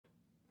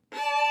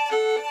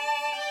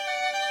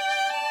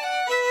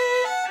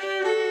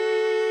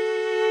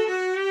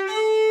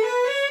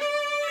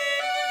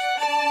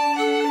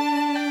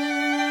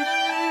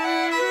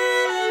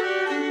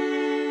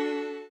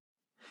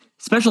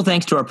Special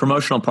thanks to our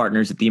promotional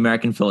partners at the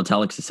American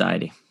Philatelic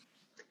Society.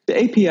 The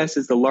APS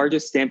is the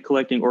largest stamp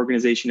collecting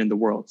organization in the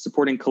world,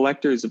 supporting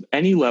collectors of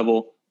any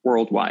level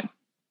worldwide.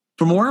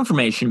 For more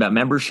information about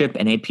membership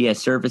and APS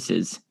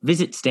services,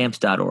 visit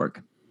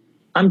stamps.org.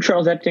 I'm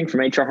Charles Epting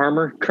from H.R.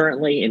 Harmer,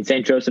 currently in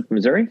St. Joseph,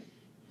 Missouri.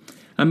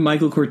 I'm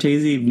Michael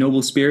Cortese of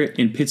Noble Spirit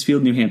in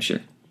Pittsfield, New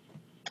Hampshire.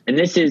 And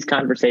this is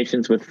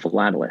Conversations with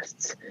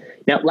Philatelists.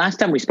 Now, last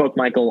time we spoke,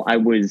 Michael, I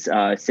was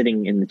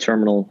sitting in the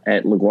terminal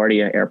at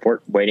LaGuardia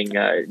Airport waiting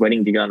to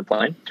get on a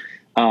plane.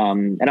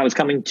 And I was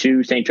coming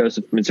to St.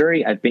 Joseph,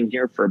 Missouri. I've been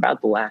here for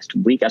about the last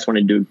week. I just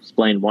wanted to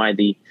explain why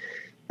the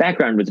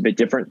background was a bit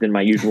different than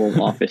my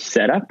usual office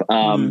setup.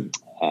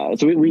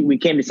 So we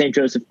came to St.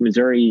 Joseph,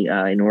 Missouri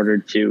in order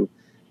to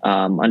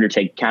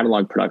undertake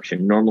catalog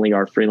production. Normally,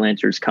 our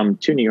freelancers come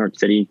to New York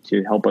City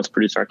to help us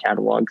produce our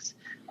catalogs.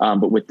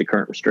 But with the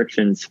current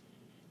restrictions,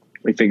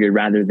 we figured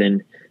rather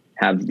than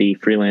have the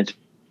freelancers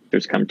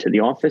come to the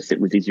office, it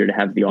was easier to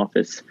have the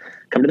office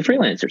come to the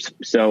freelancers.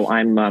 So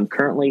I'm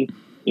currently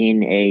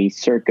in a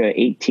circa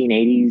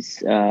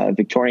 1880s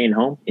Victorian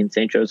home in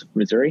St. Joseph,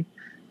 Missouri.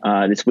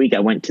 This week I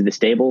went to the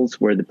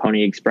stables where the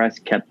Pony Express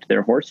kept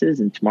their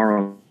horses, and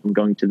tomorrow I'm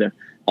going to the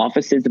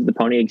offices of the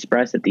Pony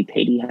Express at the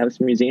Patey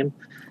House Museum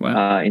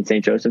in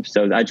St. Joseph.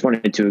 So I just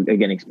wanted to,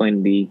 again,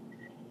 explain the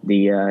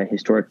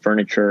historic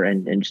furniture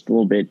and just a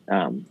little bit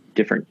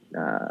different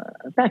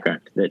background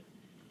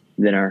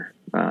than our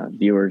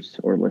viewers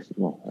or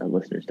our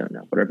listeners don't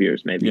know, but our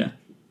viewers may be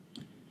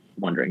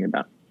wondering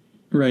about.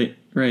 Right.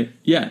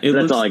 Yeah. So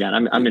that's all I got.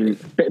 I'm in,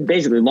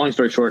 basically, long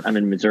story short, I'm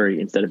in Missouri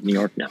instead of New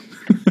York now.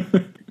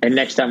 And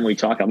next time we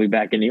talk, I'll be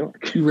back in New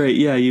York. Right.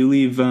 Yeah. You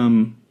leave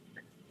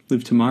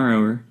tomorrow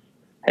or?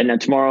 And now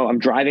tomorrow I'm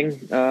driving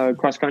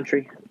cross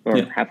country or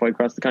halfway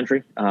across the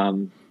country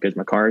because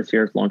my car is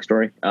here. Long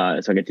story.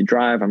 So I get to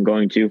drive. I'm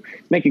going to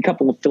make a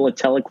couple of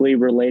philatelically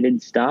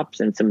related stops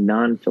and some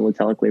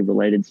non-philatelically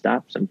related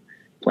stops. I'm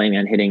planning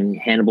on hitting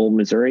Hannibal,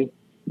 Missouri,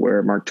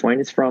 where Mark Twain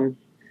is from.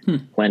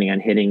 Planning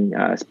on hitting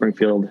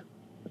Springfield,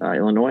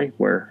 Illinois,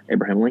 where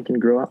Abraham Lincoln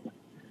grew up.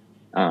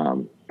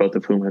 Both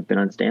of whom have been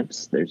on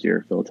stamps. There's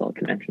your philatelic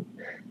connection.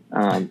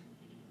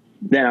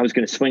 Then I was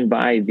going to swing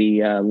by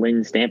the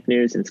Lynn Stamp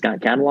News and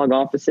Scott Catalog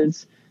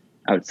offices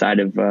outside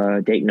of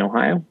Dayton,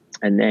 Ohio,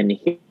 and then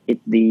hit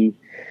the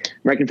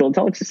American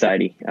Philatelic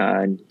Society.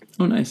 Oh,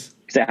 nice.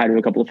 Say hi to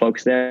a couple of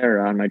folks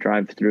there on my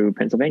drive through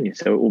Pennsylvania.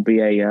 So it will be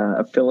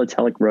a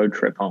philatelic road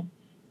trip home.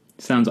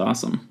 Sounds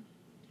awesome.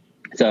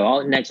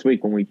 So next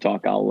week when we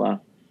talk,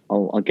 I'll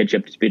get you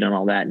up to speed on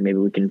all that, and maybe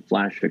we can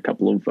flash a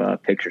couple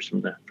of pictures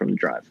from the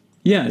drive.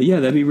 Yeah,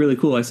 that'd be really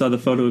cool. I saw the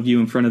photo of you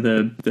in front of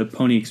the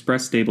Pony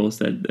Express stables.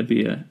 That'd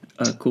be a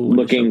cool one.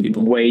 Looking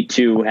way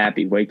too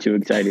happy, way too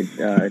excited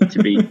to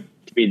be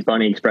the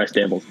Pony Express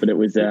stables. But it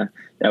was that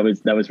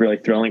was really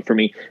thrilling for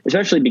me,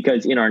 especially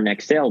because in our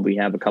next sale we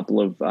have a couple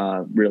of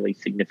really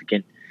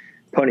significant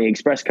Pony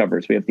Express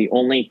covers. We have the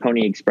only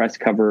Pony Express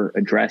cover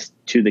addressed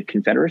to the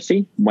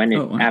Confederacy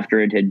after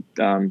it had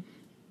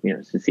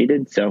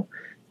seceded. So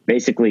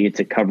basically, it's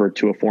a cover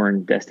to a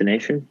foreign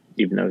destination,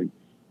 even though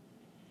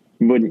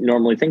wouldn't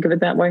normally think of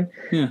it that way.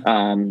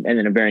 And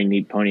then a very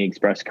neat Pony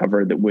Express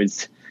cover that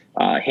was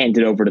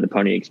handed over to the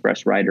Pony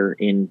Express writer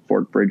in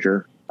Fort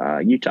Bridger,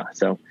 Utah.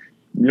 So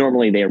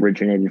normally they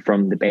originated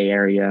from the Bay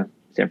Area,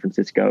 San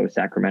Francisco,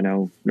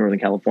 Sacramento, Northern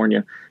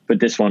California, but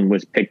this one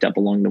was picked up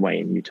along the way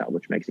in Utah,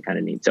 which makes it kind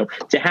of neat. So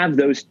to have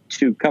those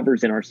two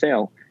covers in our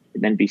sale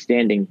and then be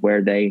standing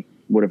where they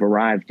would have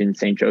arrived in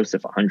St.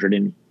 Joseph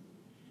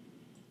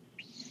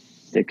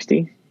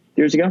 160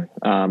 years ago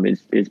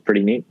is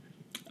pretty neat.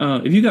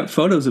 If you got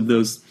photos of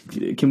those,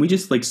 can we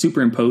just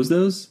superimpose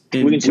those?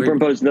 We can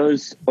superimpose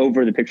those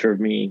over the picture of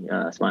me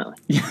smiling.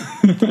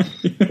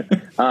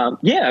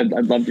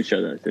 I'd love to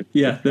show those.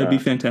 That'd be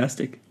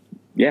fantastic.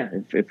 Yeah,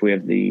 if we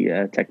have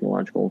the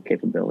technological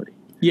capability.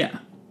 Yeah.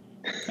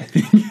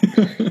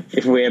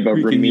 If we have a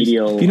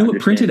remedial...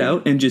 print it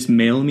out and just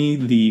mail me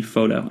the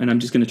photo, and I'm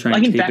just going to try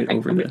and tape it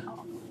over the...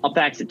 I'll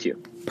fax it to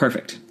you.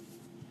 Perfect.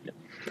 Yeah.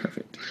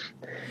 Perfect.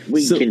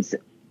 We can...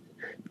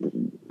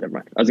 Never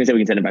mind. I was going to say we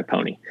can send it by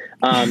pony.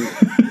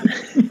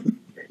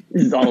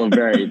 This is all a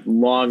very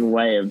long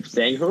way of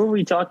saying, who are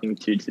we talking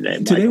to today,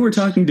 Michael? Today we're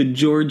talking to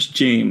George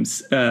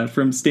James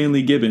from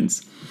Stanley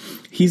Gibbons.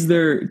 He's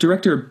their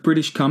director of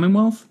British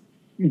Commonwealth.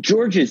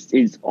 George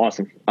is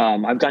awesome.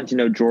 I've gotten to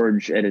know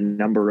George at a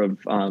number of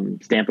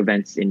stamp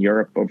events in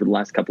Europe over the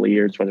last couple of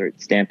years, whether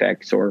it's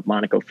Stampex or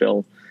Monaco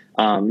Phil.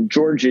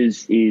 George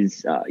is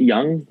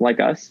young like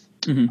us,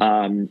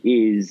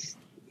 is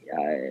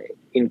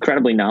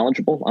incredibly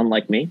knowledgeable,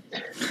 unlike me.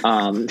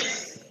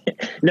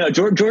 No,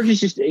 George is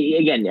just,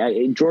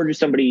 again, George is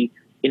somebody,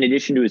 in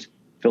addition to his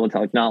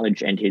philatelic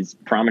knowledge and his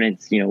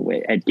prominence,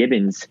 at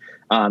Gibbons,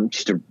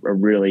 just a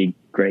really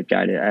great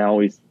guy. I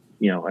always,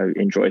 I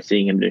enjoy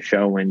seeing him at a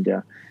show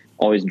and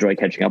always enjoy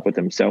catching up with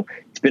him. So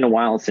it's been a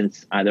while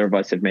since either of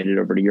us have made it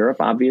over to Europe,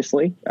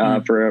 obviously,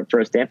 for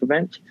a stamp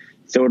event.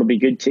 So it'll be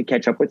good to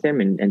catch up with him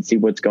and see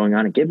what's going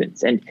on at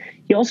Gibbons. And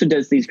he also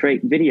does these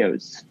great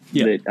videos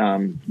that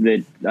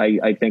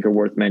I think are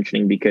worth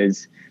mentioning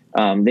because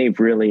they've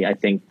really, I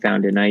think,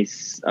 found a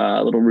nice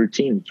little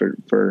routine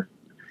for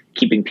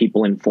keeping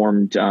people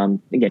informed.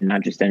 Again,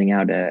 not just sending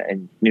out a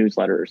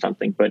newsletter or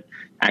something, but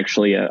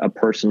actually a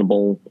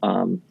personable,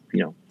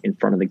 in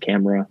front of the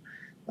camera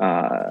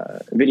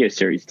video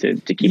series to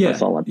keep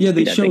us all up to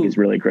speed. I think is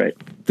really great.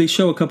 They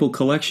show a couple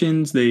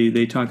collections.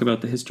 They talk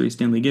about the history of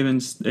Stanley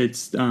Gibbons.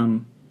 It's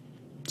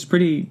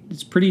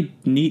pretty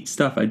neat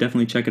stuff. I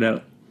definitely check it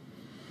out.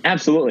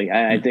 Absolutely.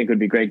 I think it would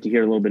be great to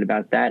hear a little bit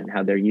about that and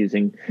how they're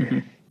using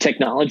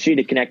technology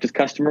to connect with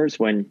customers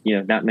when,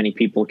 not many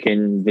people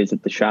can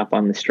visit the shop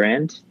on the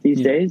Strand these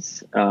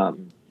days.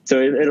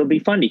 So it'll be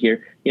fun to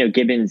hear.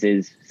 Gibbons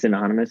is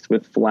synonymous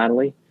with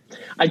philately.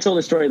 I told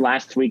a story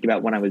last week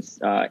about when I was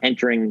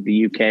entering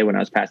the UK when I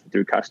was passing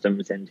through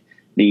customs, and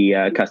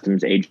the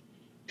customs agent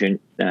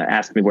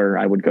asked me where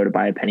I would go to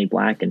buy a penny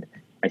black, and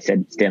I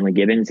said Stanley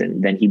Gibbons,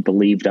 and then he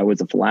believed I was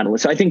a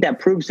philatelist. So I think that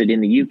proves it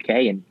in the UK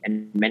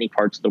and many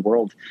parts of the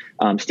world.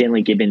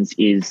 Stanley Gibbons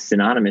is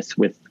synonymous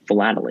with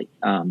philately.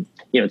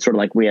 It's sort of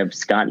like we have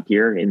Scott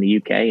here in the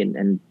UK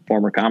and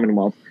former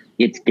Commonwealth.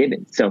 It's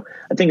Gibbons. So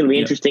I think it'll be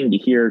interesting to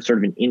hear sort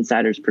of an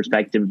insider's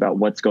perspective about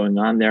what's going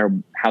on there,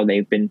 how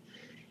they've been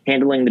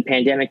handling the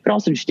pandemic, but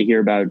also just to hear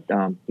about,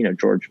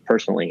 George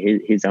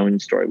personally, his own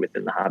story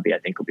within the hobby. I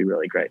think will be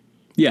really great.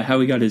 Yeah, how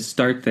he got his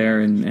start there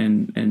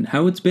and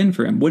how it's been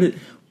for him.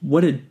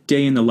 What a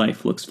day in the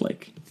life looks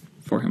like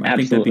for him. I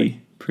think that'd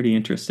be pretty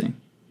interesting.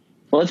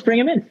 Well, let's bring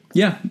him in.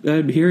 Yeah,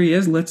 here he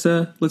is. Let's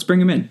bring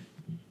him in.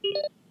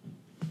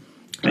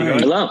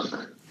 Hello.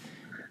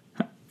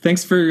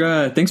 Thanks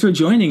for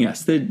joining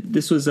us.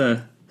 This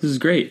is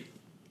great.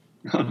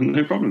 Oh,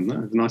 no problem.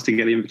 No, it's nice to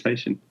get the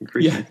invitation.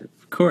 Appreciate it.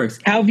 Of course.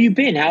 How have you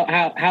been?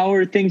 How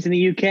are things in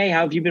the UK?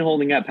 How have you been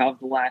holding up? How have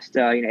the last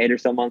 8 or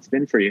so months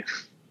been for you?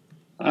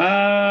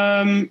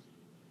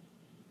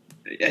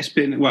 It's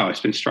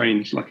been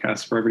strange, like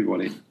as for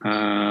everybody.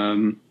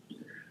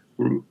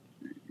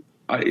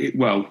 It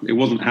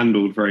wasn't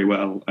handled very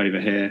well over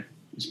here,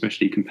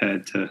 especially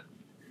compared to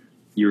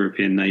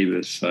European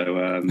neighbours.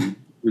 So it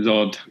was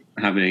odd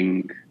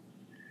having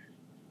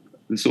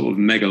the sort of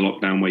mega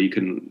lockdown where you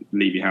couldn't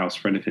leave your house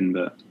for anything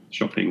but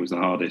shopping was the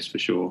hardest for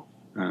sure.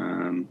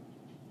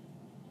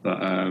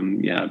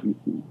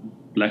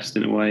 Blessed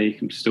in a way.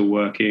 I'm still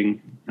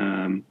working.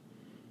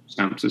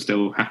 Stamps are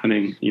still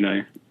happening,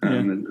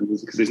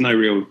 because there's no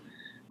real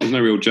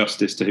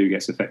justice to who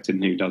gets affected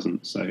and who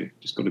doesn't. So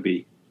just got to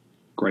be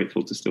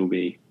grateful to still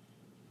be,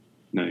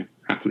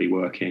 happily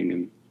working,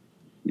 and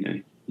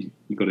you've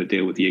got to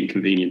deal with the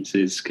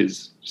inconveniences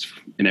because it's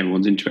in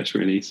everyone's interest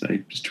really. So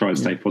just try and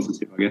stay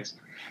positive, I guess.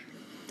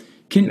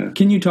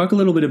 Can you talk a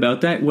little bit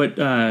about that? What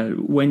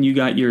when you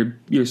got your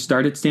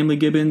start at Stanley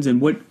Gibbons and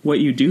what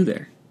you do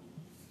there?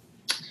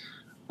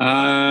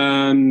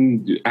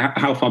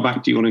 How far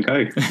back do you want to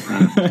go?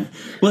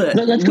 Well,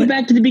 let's go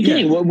back to the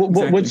beginning. Yeah,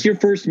 exactly. What's your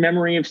first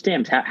memory of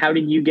stamps? How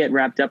did you get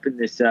wrapped up in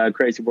this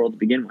crazy world to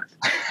begin with?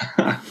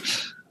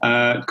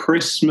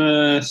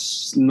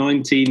 Christmas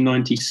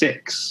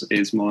 1996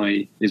 is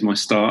my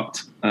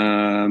start.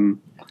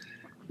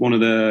 One of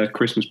the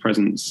Christmas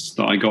presents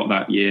that I got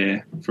that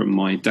year from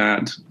my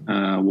dad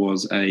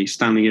was a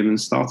Stanley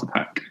Gibbons starter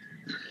pack.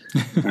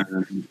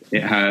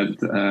 It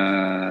had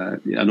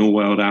an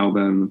all-world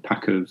album, a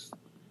pack of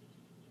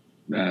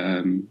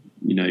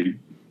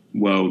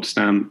world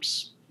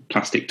stamps,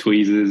 plastic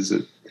tweezers,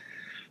 a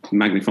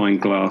magnifying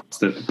glass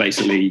that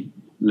basically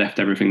left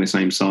everything the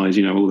same size.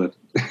 All the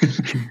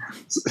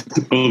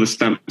all the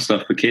stamp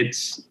stuff for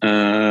kids,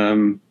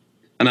 and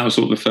that was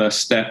sort of the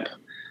first step.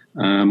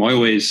 I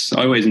always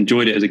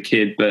enjoyed it as a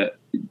kid, but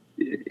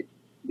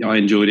I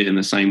enjoyed it in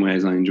the same way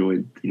as I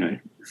enjoyed,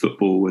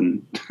 football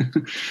and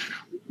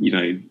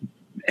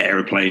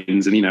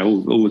aeroplanes and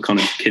all the kind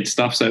of kid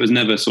stuff. So it was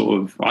never sort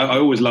of. I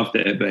always loved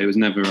it, but it was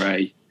never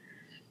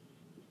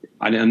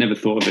I never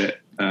thought of it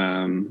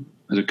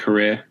as a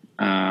career.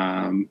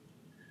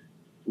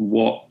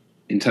 What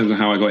in terms of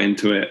how I got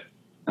into it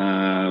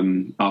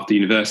after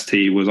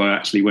university was I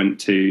actually went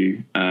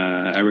to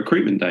a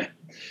recruitment day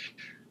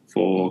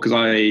because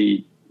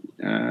I'd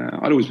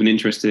always been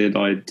interested.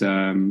 I'd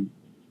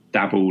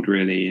dabbled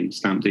really in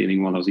stamp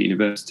dealing while I was at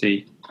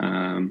university.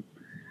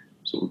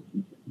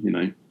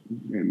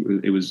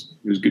 It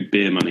was good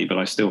beer money, but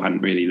I still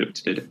hadn't really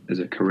looked at it as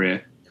a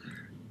career.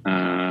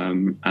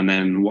 And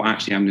then what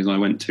actually happened is I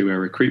went to a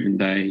recruitment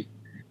day,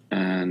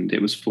 and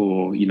it was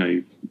for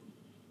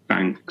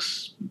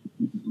banks,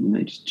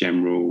 just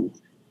general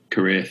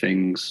career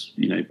things,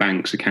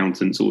 banks,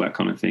 accountants, all that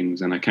kind of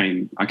things. And I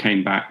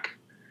came back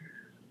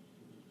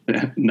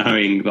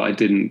knowing that I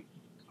didn't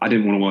want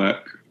to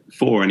work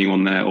for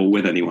anyone there or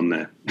with anyone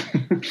there.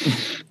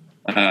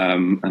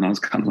 And I was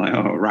kind of like,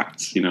 oh,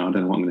 rats, I don't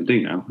know what I'm going to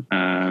do now.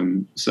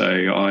 So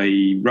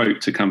I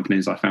wrote to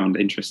companies I found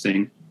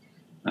interesting,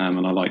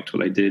 and I liked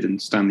what they did.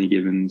 And Stanley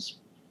Gibbons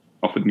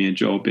offered me a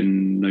job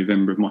in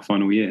November of my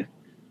final year.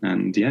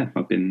 And yeah,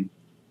 I've been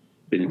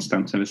been in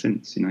stamps ever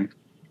since.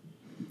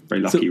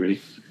 Very lucky,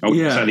 really. I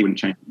certainly wouldn't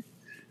change.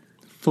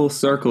 Full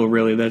circle,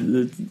 really.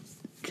 That's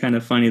kind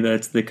of funny that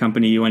it's the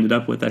company you ended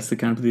up with. That's the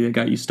company that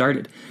got you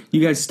started.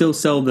 You guys still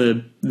sell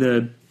the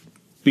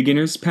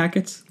beginners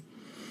packets?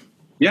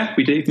 Yeah,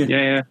 we do.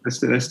 Yeah.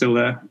 They're still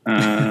there.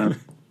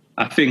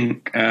 I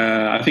think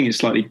it's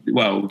slightly,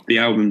 the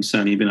album's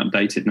certainly been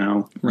updated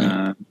now,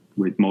 right,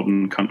 with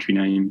modern country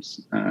names.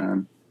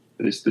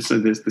 There's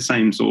the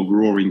same sort of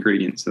raw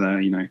ingredients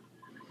there.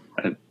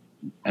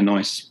 A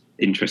nice,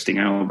 interesting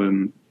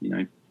album.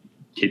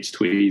 Kids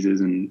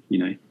tweezers and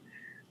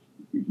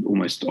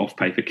almost off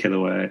paper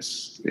killerware.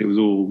 It was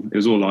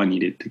all I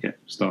needed to get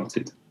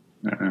started.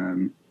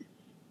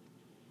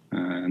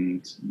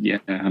 And yeah,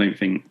 I don't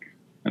think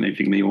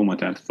me or my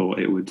dad thought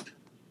it would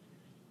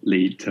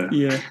lead to.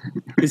 Yeah.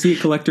 Is he a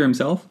collector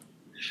himself?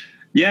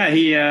 Yeah,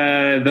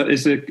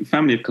 it's a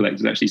family of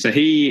collectors actually. So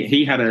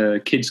he had a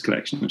kids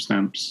collection of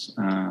stamps,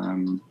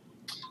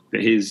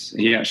 but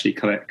he actually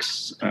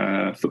collects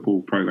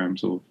football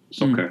programs, or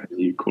soccer, as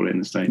you call it in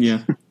the States.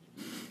 Yeah.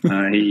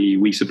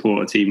 We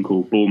support a team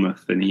called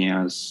Bournemouth, and he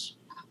has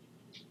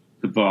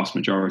the vast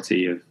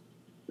majority of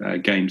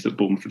games that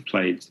Bournemouth have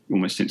played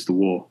almost since the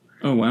war.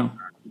 Oh wow!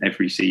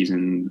 Every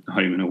season,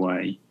 home and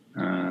away,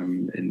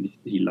 and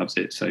he loves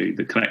it. So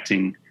the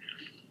collecting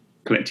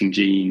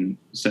gene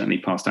certainly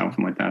passed out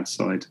from my dad's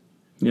side.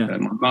 Yeah,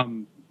 my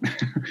mum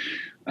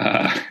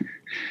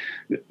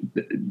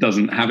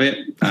doesn't have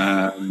it.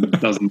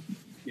 Doesn't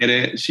get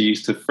it. She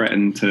used to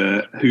threaten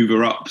to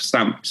hoover up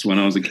stamps when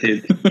I was a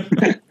kid.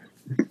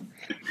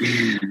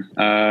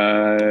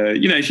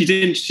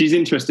 She's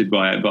interested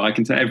by it, but I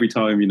can tell every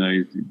time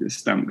the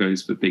stamp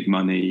goes for big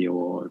money,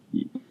 or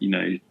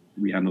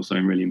we handle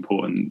something really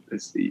important,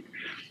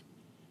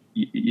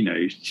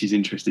 she's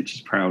interested,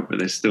 she's proud, but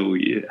there's still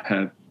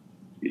a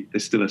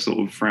sort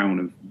of frown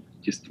of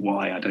just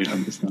why, I don't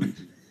understand.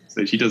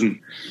 So she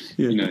doesn't,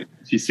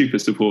 she's super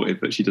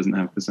supportive, but she doesn't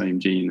have the same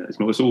gene.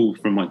 It's all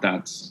from my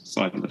dad's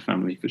side of the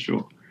family for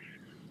sure.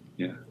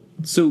 Yeah.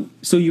 So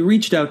you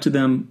reached out to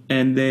them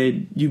and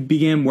you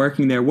began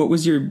working there. What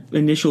was your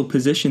initial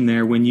position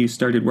there when you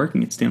started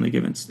working at Stanley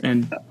Gibbons?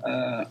 And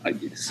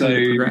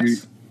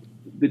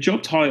the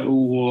job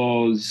title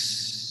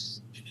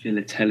was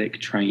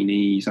philatelic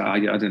trainee. So I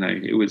don't know.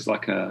 It was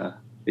like I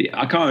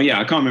can't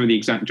remember the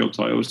exact job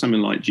title. It was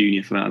something like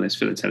junior philatelist,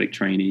 philatelic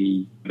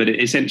trainee. But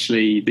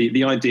essentially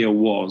the idea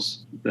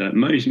was that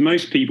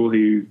most people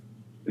who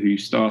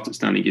start at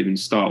Stanley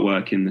Gibbons start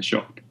work in the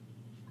shop.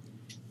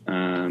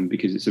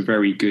 Because it's a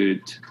very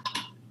good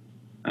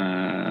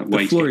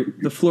way.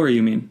 The floor,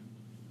 you mean?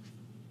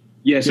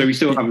 Yeah, so we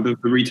still have the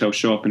retail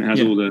shop, and it has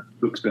all the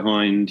books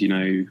behind.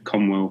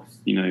 Commonwealth,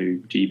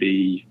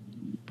 GB.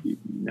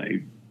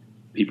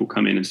 People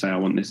come in and say, "I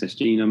want this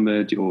SG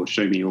number," or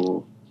show me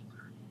your,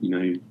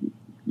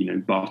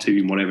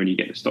 Bartoon, whatever, and you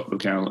get the stock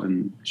book out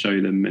and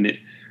show them, and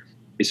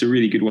it's a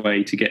really good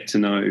way to get to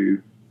know.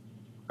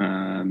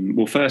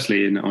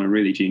 Firstly, on a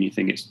really junior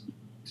thing, it's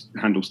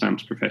handle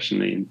stamps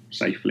professionally and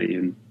safely,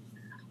 and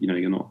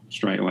you're not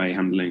straight away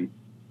handling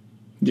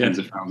tens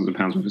of thousands of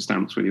pounds worth of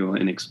stamps when you're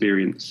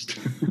inexperienced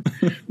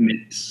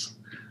mitts,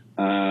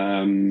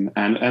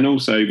 and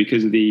also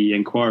because of the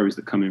inquiries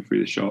that come in through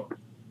the shop,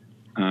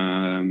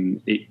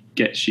 it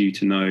gets you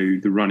to know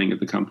the running of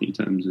the company in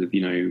terms of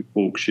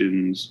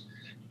auctions,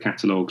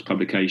 catalogues,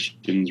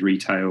 publications,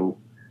 retail,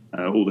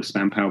 all the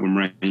stamp album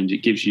range.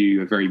 It gives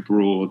you a very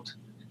broad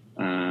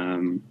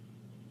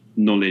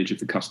knowledge of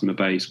the customer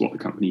base, what the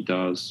company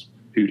does,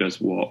 who does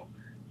what.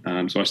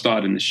 So I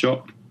started in the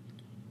shop,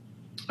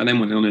 and then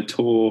went on a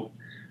tour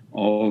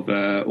of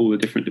all the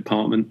different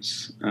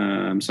departments.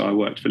 So I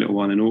worked for a little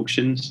while in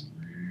auctions.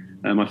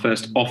 My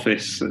first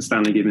office at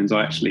Stanley Gibbons,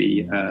 I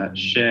actually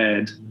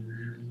shared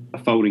a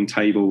folding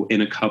table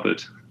in a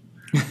cupboard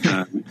with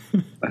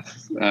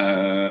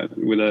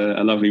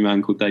a lovely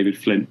man called David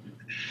Flint.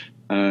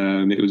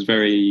 It was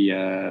very...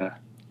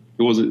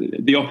 It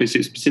wasn't the office.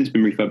 It's since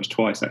been refurbished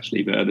twice,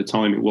 actually, but at the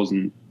time it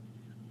wasn't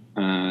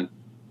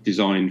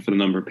designed for the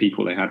number of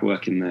people they had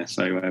working there.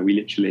 So we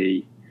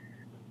literally,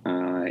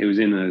 it was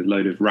in a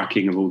load of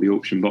racking of all the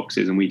auction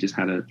boxes, and we just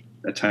had a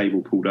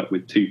table pulled up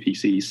with two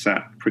PCs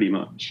sat pretty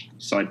much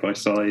side by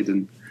side,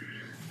 and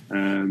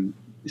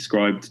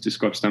described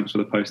stamps for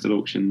the postal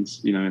auctions,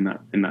 in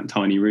that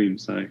tiny room.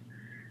 So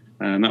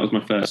that was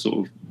my first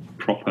sort of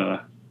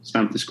proper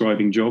stamp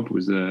describing job,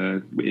 was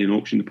in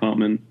auction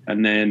department.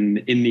 And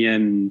then in the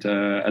end,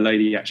 a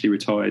lady actually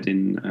retired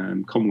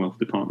in Commonwealth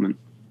department.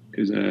 It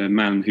was a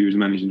man who was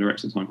managing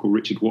director at the time called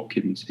Richard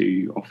Watkins,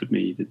 who offered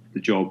me the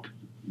job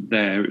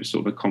there. It was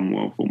sort of a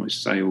Commonwealth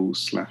almost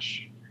sales /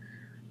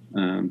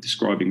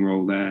 describing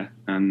role there,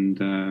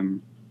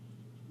 and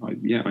I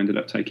ended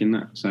up taking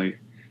that. So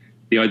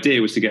the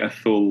idea was to get a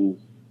full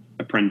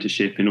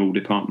apprenticeship in all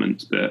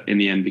departments, but in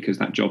the end, because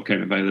that job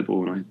came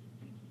available and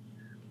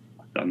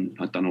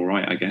I'd done all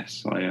right, I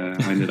guess, I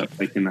ended up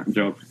taking that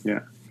job.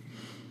 Yeah.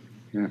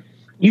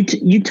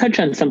 You touch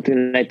on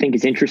something that I think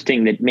is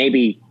interesting that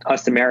maybe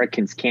us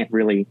Americans can't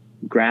really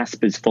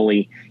grasp as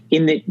fully,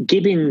 in that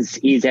Gibbons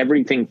is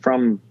everything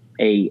from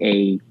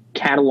a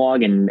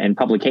catalog and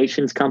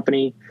publications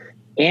company,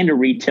 and a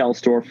retail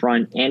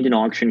storefront, and an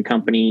auction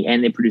company,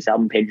 and they produce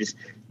album pages.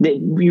 That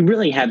you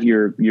really have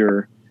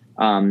your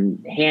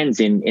hands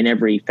in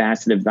every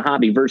facet of the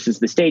hobby, versus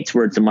the States,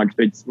 where it's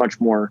much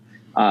more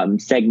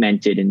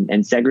segmented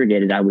and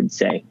segregated, I would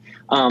say.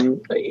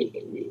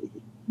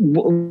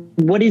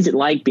 What is it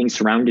like being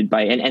surrounded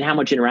by, and how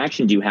much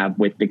interaction do you have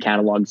with the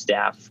catalog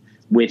staff,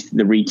 with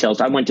the retail?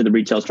 I went to the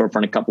retail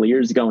storefront a couple of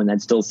years ago, and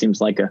that still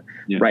seems like a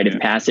rite of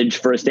passage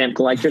for a stamp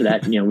collector.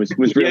 That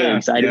was really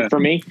exciting for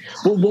me.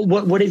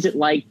 What is it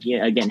like,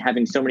 again,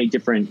 having so many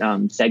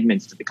different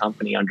segments to the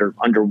company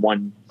under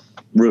one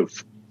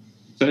roof?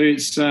 So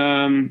it's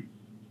a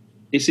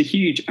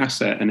huge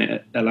asset, and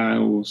it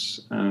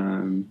allows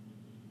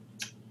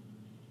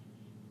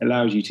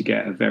you to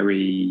get a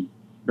very,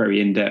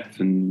 very in-depth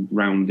and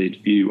rounded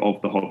view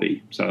of the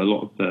hobby. So a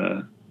lot of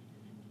the,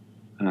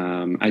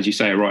 as you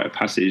say, a rite of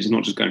passage is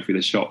not just going through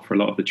the shop. For a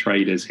lot of the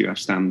traders who have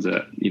stands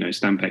at,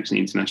 Stampex and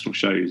international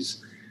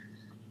shows,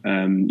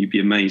 you'd be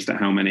amazed at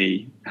how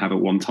many have at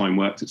one time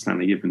worked at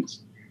Stanley Gibbons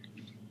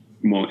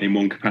in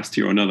one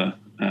capacity or another.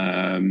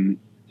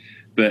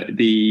 But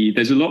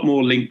there's a lot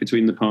more link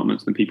between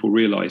departments than people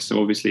realise. So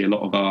obviously a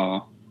lot of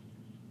our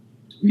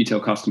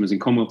retail customers in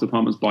Commonwealth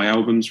departments buy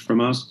albums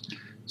from us.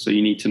 So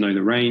you need to know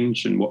the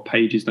range and what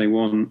pages they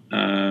want.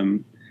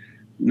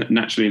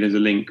 Naturally, there's a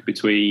link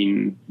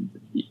between,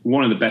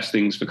 one of the best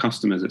things for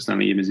customers at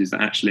Stanley Gibbons is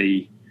that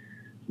actually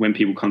when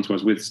people come to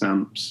us with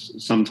stamps,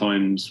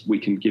 sometimes we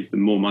can give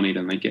them more money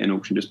than they get in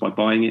auction just by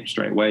buying it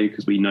straight away,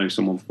 because we know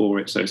someone for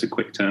it. So it's a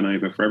quick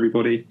turnover for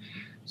everybody.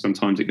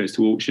 Sometimes it goes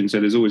to auction. So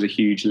there's always a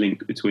huge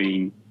link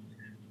between,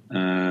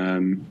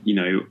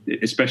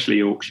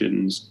 especially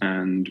auctions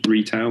and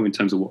retail in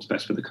terms of what's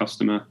best for the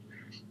customer.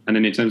 And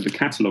then in terms of the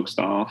catalogue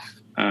staff,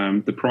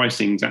 the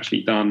pricing's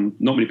actually done.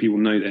 Not many people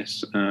know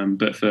this,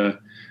 but for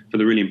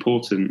the really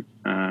important,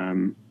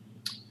 they're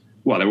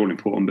all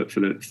important, but for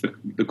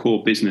the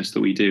core business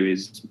that we do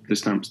is the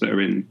stamps that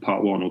are in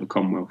Part 1 or the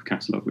Commonwealth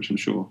catalogue, which I'm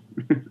sure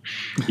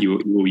you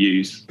will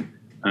use.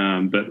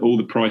 But all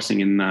the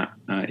pricing in that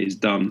is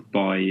done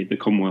by the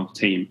Commonwealth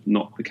team,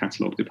 not the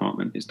catalogue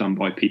department. It's done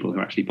by people who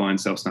actually buy and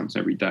sell stamps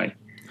every day.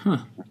 Huh.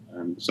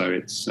 So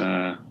it's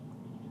a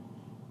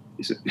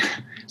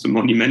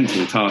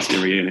monumental task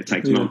every year, and it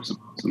takes months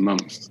and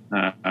months,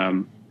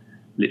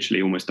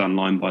 literally almost done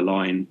line by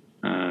line.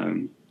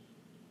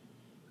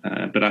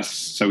 But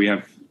so we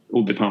have,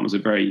 all the departments are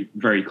very,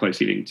 very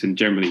closely linked and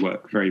generally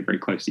work very, very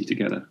closely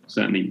together.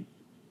 Certainly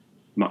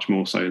much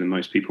more so than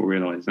most people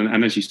realise.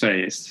 And as you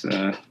say, it's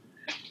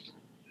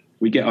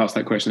we get asked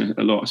that question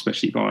a lot,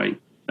 especially by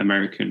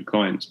American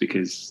clients,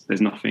 because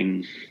there's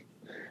nothing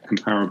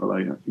comparable,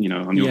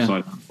 on your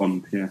side of the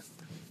pond. Yeah.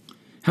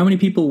 How many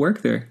people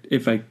work there,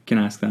 if I can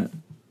ask that?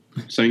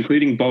 So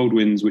including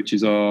Baldwin's, which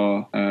is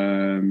our,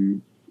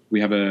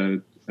 we have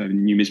a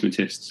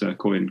numismatist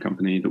coin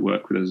company that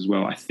work with us as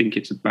well. I think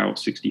it's about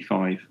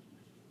 65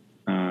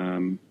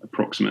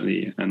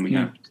 approximately. And we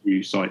have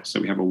 2 sites. So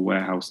we have a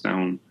warehouse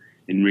down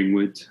in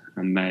Ringwood,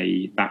 and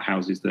that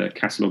houses the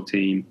catalogue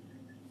team,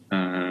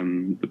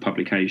 the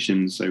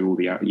publications, so all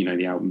the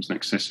the albums and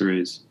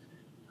accessories.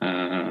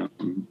 There's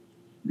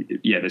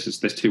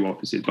 2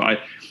 offices, but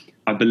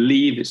I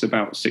believe it's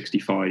about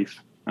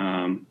 65.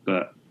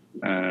 But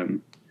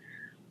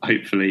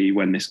hopefully,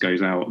 when this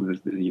goes out,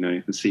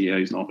 the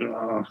CEO's not.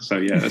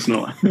 It's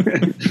not.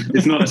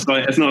 It's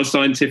not a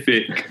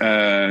scientific.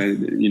 I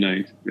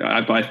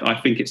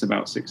think it's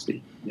about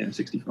 60.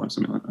 65,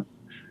 something like that.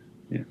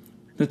 Yeah.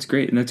 That's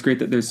great, and that's great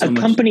that there's so much.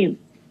 Company.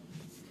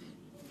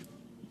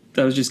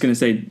 I was just going to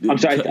say. I'm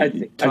sorry. I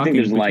think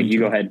there's a lag. You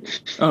go ahead.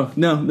 Oh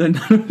no,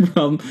 not a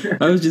problem.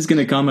 I was just going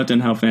to comment on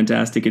how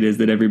fantastic it is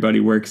that everybody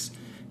works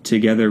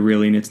together,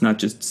 really, and it's not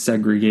just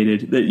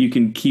segregated. That you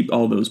can keep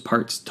all those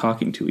parts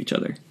talking to each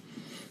other.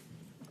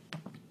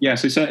 Yeah,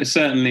 so it's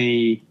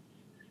certainly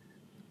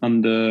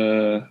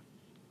under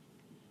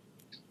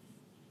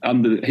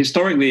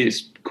historically,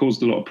 it's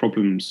caused a lot of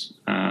problems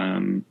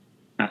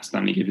at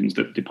Stanley Gibbons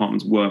that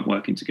departments weren't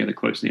working together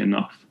closely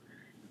enough.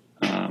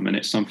 And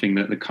it's something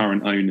that the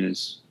current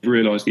owners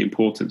realised the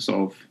importance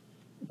of,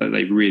 that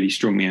they've really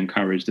strongly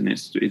encouraged, and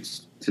it's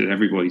to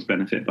everybody's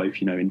benefit,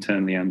 both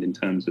internally and in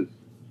terms of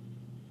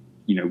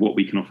what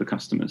we can offer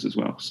customers as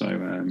well.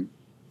 So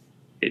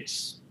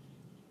it's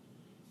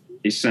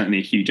certainly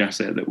a huge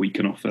asset that we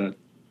can offer,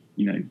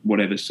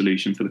 whatever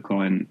solution for the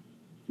client,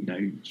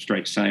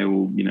 straight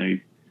sale,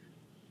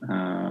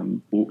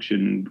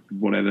 auction,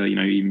 whatever,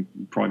 even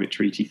private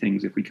treaty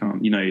things if we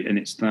can't, and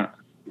it's that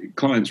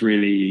clients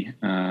really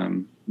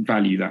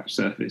value that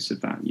service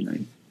of that,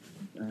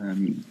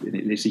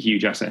 it's a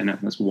huge asset, and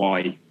that's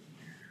why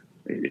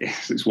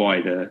it's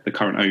why the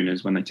current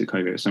owners, when they took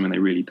over, it's something they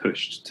really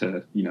pushed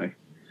to,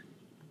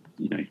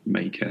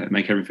 make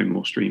everything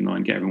more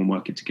streamlined, get everyone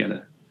working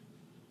together,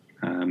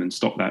 and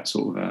stop that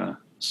sort of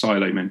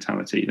silo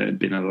mentality that had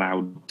been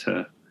allowed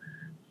to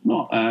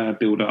not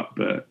build up,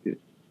 but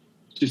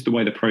just the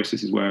way the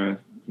processes were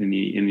in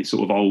the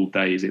sort of old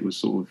days, it was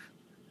sort of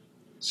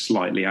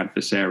slightly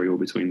adversarial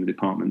between the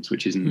departments,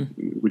 which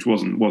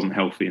wasn't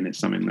healthy, and it's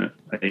something that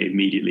they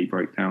immediately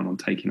broke down on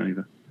taking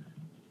over.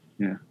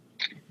 Yeah.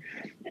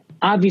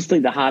 Obviously,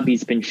 the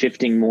hobby's been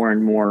shifting more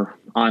and more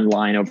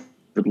online over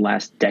the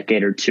last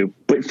decade or two.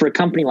 But for a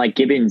company like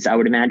Gibbons, I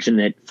would imagine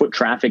that foot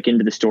traffic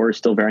into the store is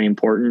still very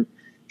important.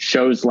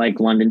 Shows like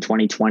London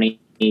 2020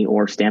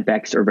 or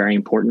StampX are very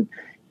important.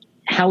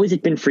 How has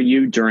it been for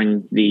you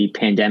during the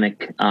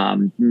pandemic,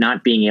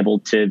 not being able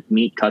to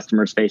meet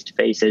customers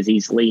face-to-face as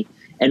easily?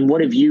 And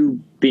what have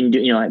you been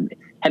doing?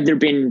 Have there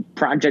been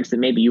projects that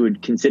maybe you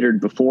had considered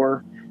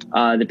before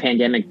the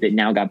pandemic that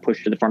now got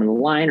pushed to the front of the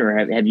line? Or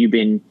have you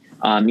been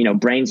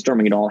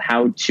brainstorming at all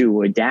how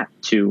to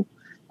adapt to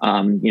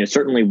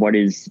certainly what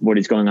is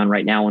going on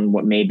right now and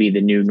what may be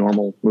the new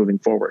normal moving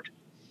forward?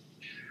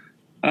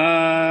 So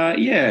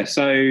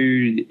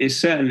it's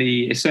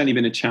certainly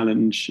been a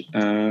challenge.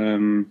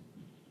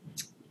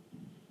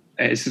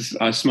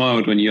 I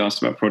smiled when you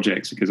asked about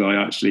projects, because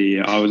I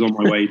was on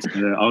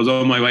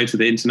my way to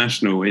the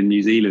International in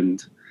New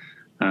Zealand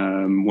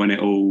when it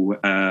all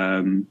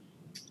the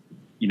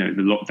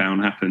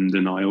lockdown happened,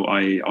 and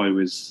I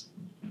was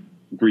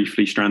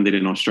briefly stranded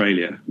in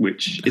Australia,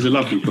 which is a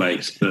lovely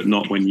place, but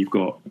not when you've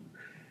got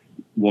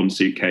one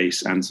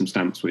suitcase and some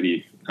stamps with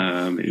you.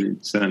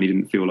 It certainly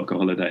didn't feel like a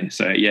holiday.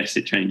 So yes,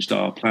 it changed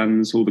our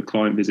plans. All the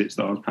client visits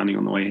that I was planning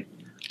on the way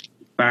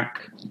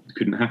back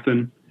couldn't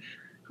happen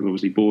because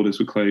obviously borders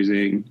were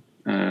closing.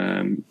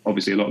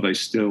 Obviously a lot of those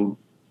still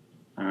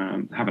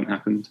haven't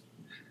happened.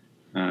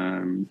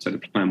 So the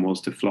plan was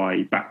to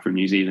fly back from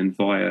New Zealand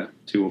via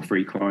 2 or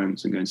 3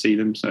 clients and go and see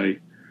them. So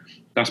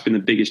that's been the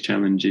biggest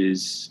challenge,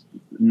 is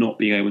not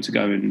being able to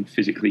go and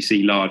physically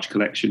see large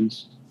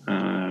collections.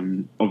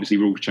 Obviously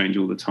rules change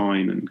all the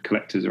time and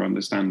collectors are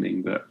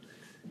understanding, but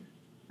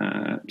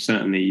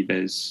certainly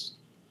there's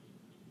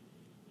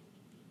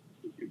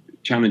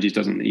challenges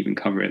doesn't even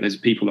cover it. There's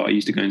people that I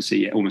used to go and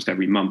see almost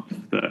every month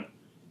that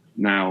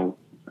now,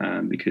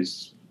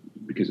 because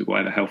of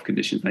whatever health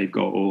conditions they've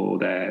got or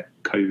their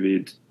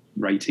COVID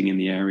rating in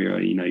the area,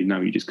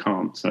 now you just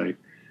can't. So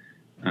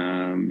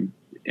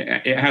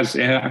it has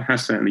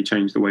certainly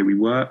changed the way we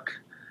work.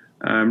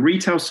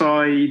 Retail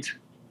side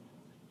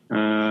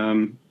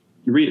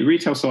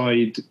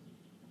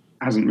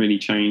hasn't really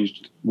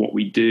changed what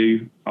we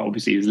do.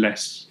 Obviously, there's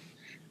less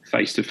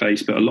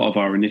face-to-face, but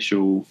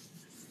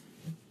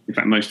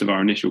most of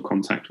our initial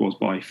contact was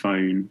by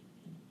phone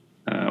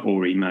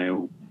or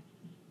email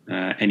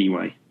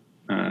anyway.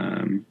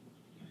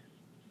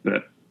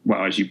 But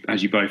as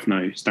you both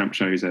know, stamp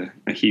shows are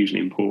hugely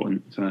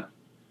important for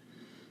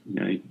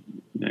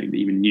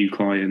even new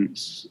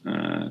clients.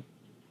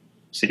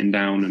 Sitting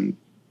down and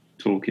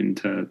talking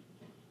to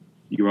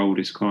your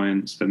oldest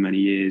clients for many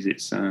years,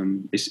 it's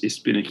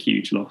been a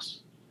huge loss,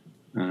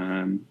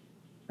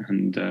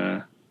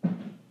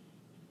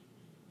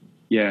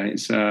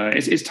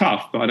 it's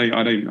tough, but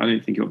I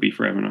don't think it'll be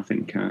forever. And I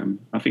think I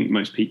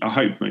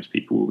hope most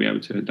people will be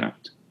able to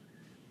adapt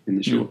in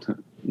the short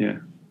term. Yeah.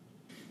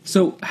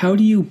 So how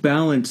do you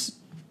balance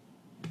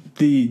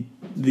the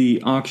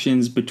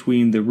auctions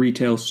between the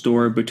retail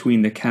store,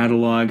 between the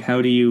catalog?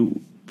 How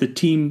do the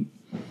team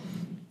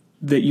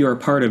that you're a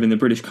part of in the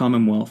British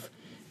Commonwealth,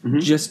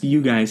 just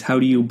you guys, how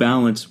do you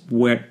balance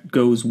what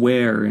goes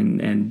where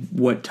and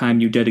what time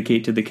you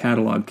dedicate to the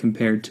catalog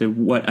compared to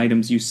what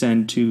items you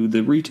send to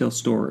the retail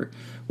store,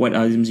 what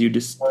items you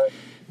just...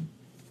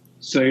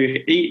 So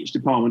each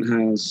department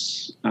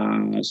has,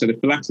 so the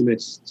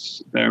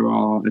philatelists, there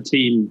are a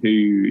team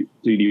who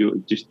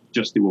do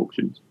just do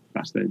auctions.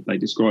 They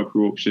describe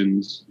for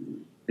auctions.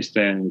 It's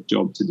their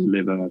job to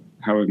deliver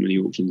however many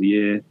auctions a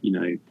year,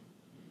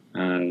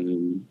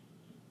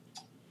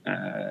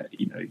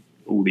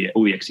 all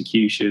the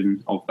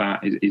execution of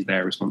that is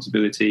their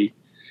responsibility.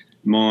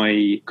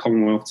 My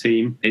Commonwealth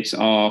team, it's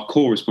our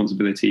core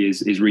responsibility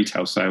is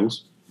retail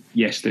sales.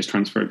 Yes, there's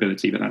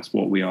transferability, but that's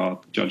what we are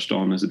judged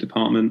on as a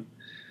department.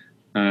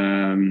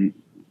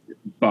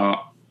 But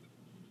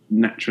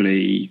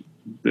naturally,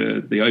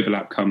 the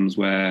overlap comes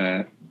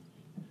where,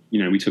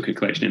 we took a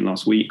collection in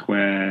last week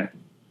where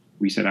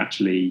we said,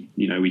 actually,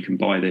 we can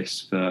buy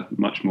this for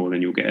much more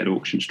than you'll get at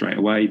auction straight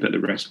away, but the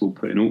rest we'll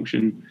put in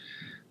auction.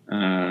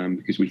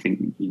 Because we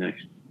think,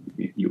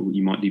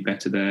 you might do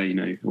better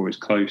there, or as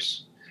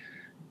close.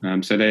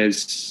 So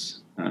there's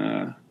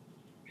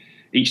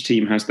each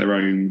team has their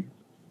own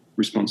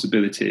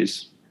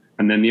responsibilities.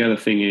 And then the other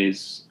thing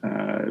is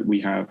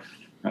we have,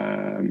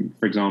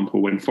 for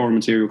example, when foreign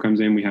material comes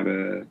in, we have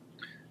a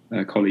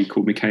colleague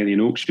called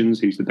Michaelian Auctions,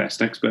 who's the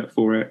best expert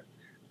for it.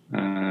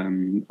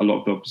 A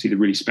lot of, obviously, the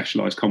really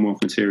specialised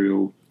Commonwealth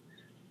material,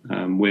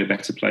 we're a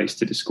better place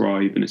to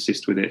describe and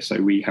assist with it,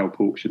 so we help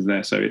auctions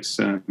there. So it's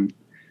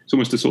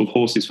almost a sort of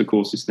horses for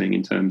courses thing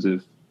in terms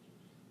of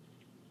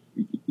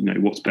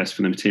what's best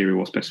for the material,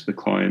 what's best for the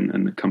client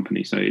and the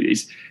company. So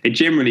it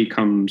generally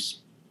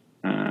comes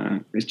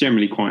it's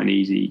generally quite an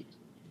easy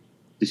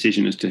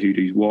decision as to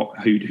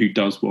who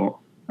does what.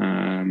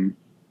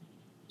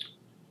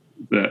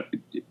 But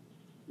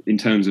in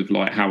terms of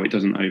like how it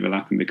doesn't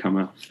overlap and become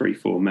a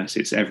free-form mess,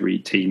 it's every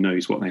team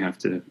knows what they have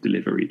to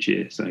deliver each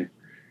year. So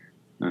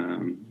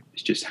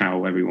it's just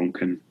how everyone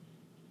can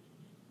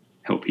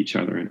help each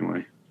other in a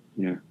way.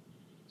 Yeah,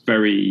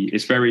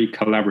 it's very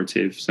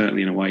collaborative,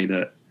 certainly in a way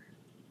that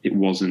it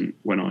wasn't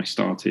when I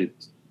started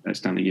at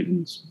Stanley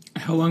Gibbons.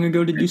 How long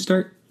ago did you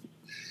start?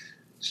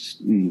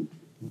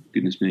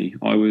 Goodness me,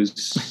 I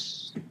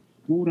was,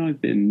 what would I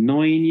have been,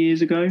 9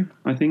 years ago,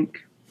 I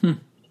think. Wow.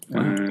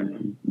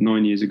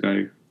 9 years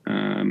ago.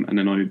 And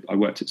then I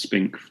worked at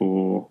Spink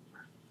for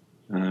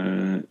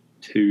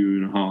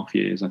 2.5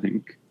 years, I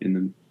think, in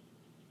the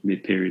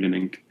mid-period,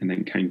 and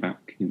then came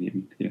back in the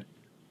end. Yeah.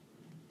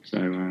 So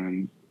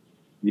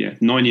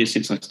 9 years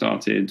since I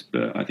started,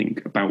 but I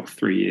think about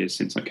 3 years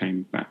since I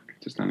came back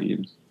to Stanley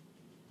Gibbons.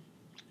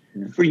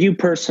 Yeah. For you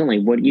personally,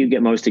 what do you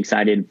get most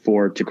excited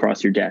for to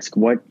cross your desk?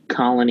 What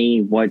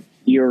colony? What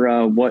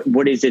era?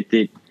 What is it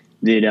that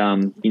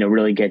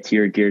really gets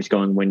your gears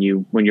going when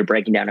you're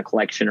breaking down a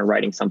collection or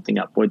writing something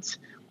up? What's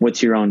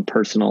your own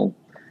personal?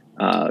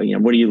 What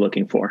are you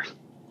looking for?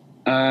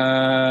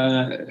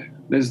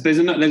 There's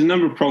a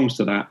number of prongs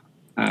to that.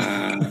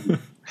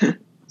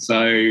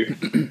 So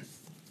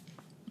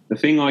the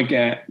thing I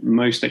get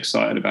most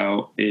excited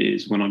about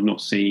is when I've not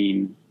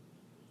seen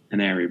an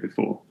area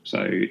before.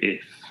 So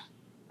if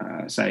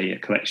say a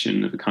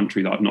collection of a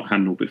country that I've not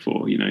handled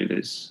before,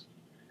 there's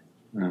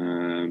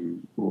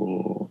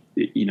or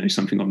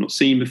something I've not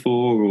seen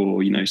before,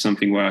 or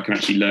something where I can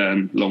actually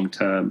learn long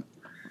term,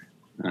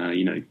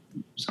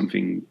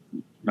 something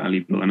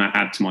valuable and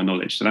add to my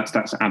knowledge. So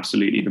that's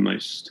absolutely the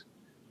most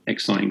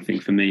exciting thing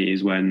for me,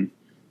 is when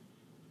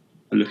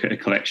I look at a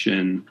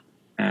collection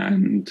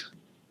and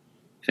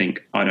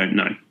think I don't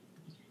know.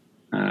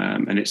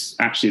 And it's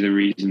actually the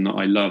reason that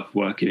I love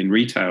working in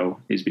retail,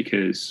 is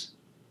because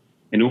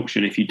in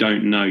auction, if you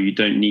don't know, you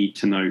don't need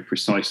to know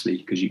precisely,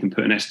 because you can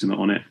put an estimate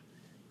on it.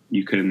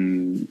 You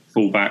can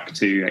fall back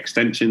to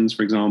extensions,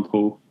 for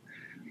example.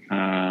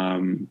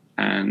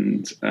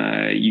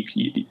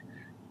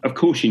 Of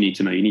course you need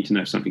to know. You need to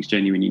know if something's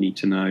genuine. You need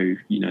to know,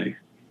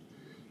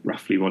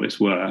 roughly what it's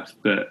worth.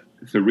 But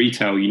for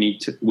retail,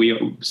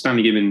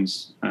 Stanley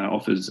Gibbons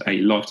offers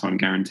a lifetime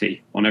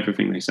guarantee on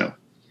everything they sell.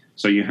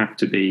 So you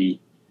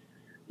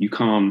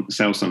can't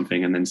sell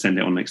something and then send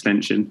it on an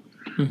extension.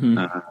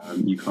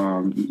 Mm-hmm. You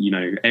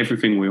can't,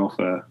 everything we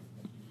offer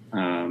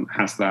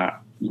has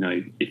that.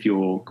 If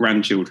your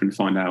grandchildren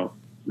find out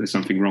there's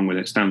something wrong with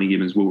it, Stanley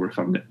Gibbons will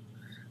refund it.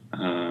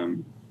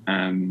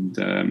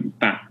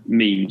 That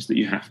means that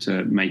you have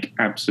to make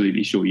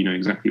absolutely sure you know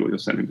exactly what you're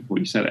selling before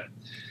you sell it,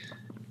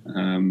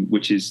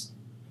 which is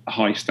a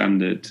high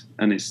standard,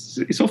 and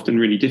it's often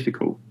really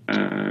difficult.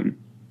 But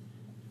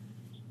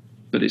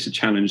it's a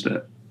challenge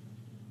that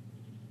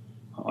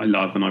I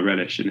love and I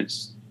relish, and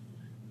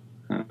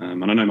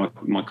and I know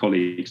my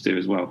colleagues do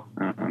as well.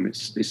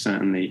 It's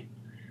certainly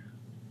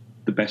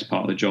the best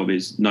part of the job,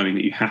 is knowing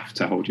that you have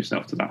to hold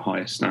yourself to that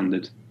highest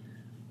standard.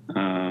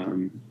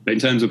 But in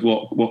terms of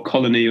what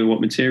colony or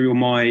what material,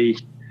 my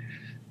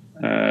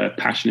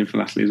passion in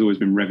philately has always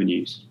been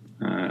revenues.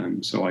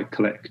 So I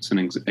collect and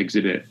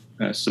exhibit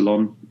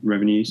Ceylon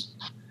revenues,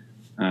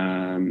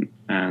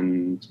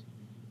 and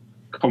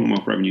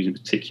Commonwealth revenues in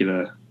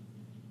particular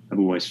have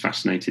always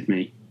fascinated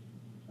me.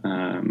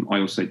 I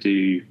also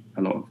do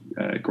a lot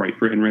of Great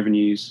Britain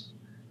revenues.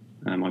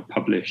 I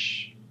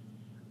publish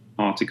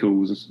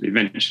articles.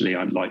 Eventually,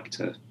 I'd like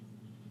to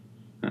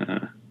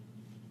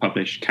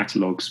publish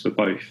catalogues for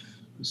both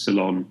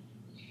Ceylon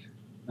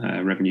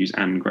revenues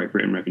and Great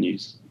Britain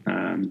revenues.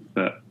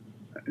 But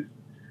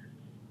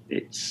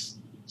it's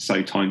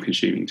so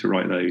time-consuming to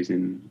write those.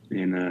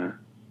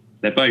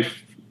 They're both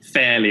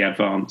fairly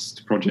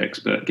advanced projects,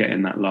 but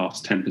getting that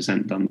last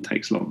 10% done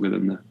takes longer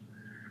than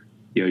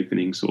the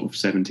opening sort of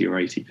 70 or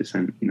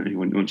 80%.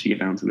 Once you get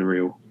down to the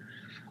real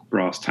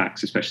brass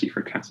tacks, especially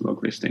for a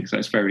catalogue listing. So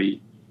it's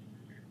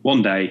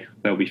one day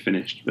they'll be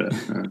finished, but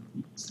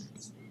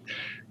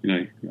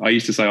I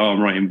used to say,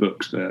 I'm writing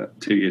books, but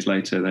 2 years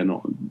later they're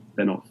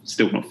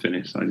still not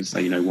finished. I just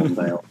say, one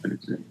day I'll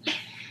finish it.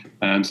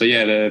 So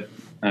yeah, the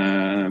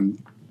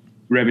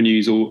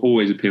revenues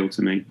always appeal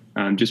to me,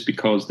 just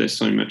because there's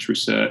so much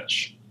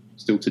research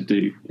still to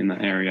do in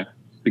that area.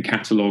 The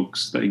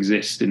catalogues that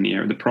exist in the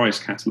area, the prize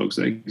catalogues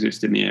that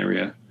exist in the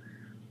area,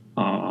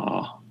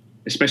 are,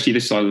 especially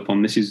this side of the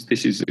pond. This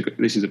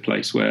is a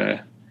place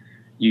where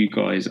you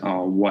guys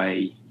are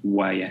way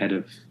ahead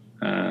of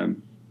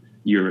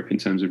Europe in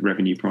terms of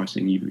revenue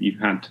pricing. You've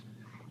had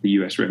the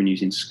US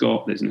revenues in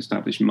Scott. There's an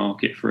established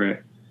market for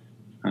it.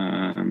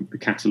 The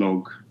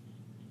catalogue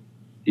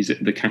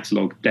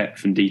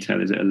depth and detail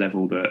is at a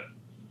level that,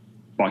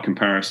 by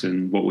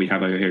comparison, what we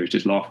have over here is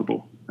just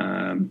laughable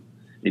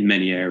in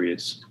many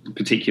areas,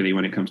 particularly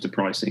when it comes to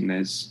pricing.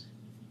 There's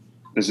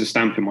a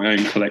stamp in my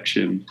own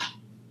collection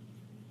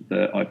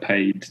that I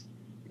paid,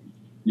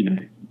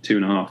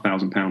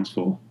 £2,500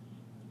 for,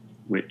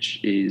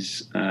 which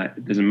is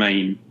there's a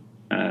main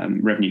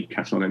revenue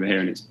catalogue over here,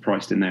 and it's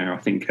priced in there, I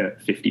think,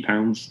 at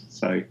 £50.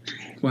 So,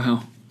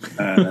 wow,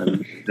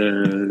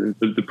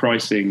 The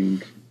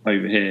pricing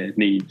over here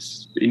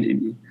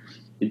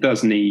it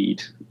does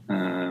need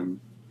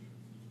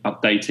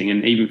updating,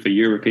 and even for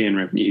European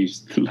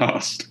revenues, the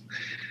last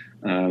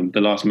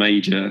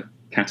major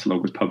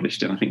catalogue was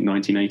published in, I think,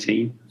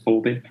 1918,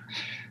 Forbid.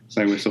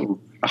 So we're sort of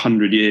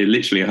 100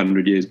 years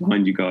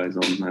behind you guys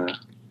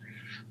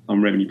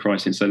on revenue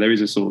pricing. So there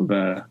is a sort of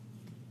a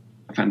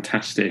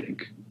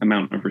fantastic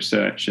amount of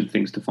research and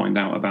things to find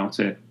out about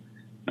it.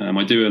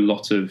 I do a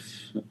lot of,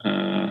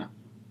 I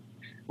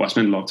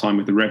spend a lot of time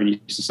with the Revenue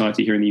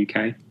Society here in the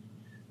UK.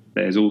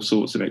 There's all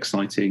sorts of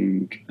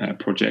exciting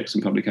projects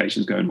and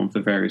publications going on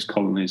for various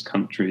colonies,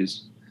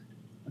 countries.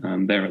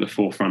 They're at the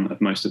forefront of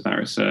most of that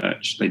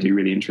research. They do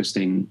really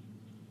interesting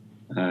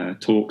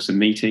talks and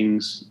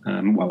meetings.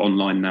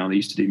 Online now, they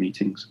used to do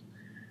meetings.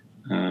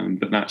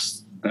 But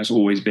that's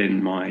always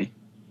been my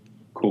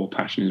core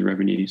passion is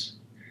revenues.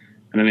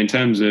 And then in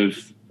terms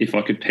of if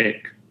I could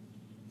pick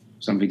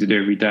something to do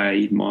every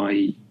day,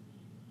 my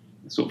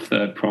sort of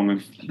third prong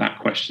of that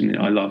question,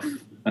 I love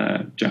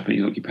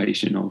Japanese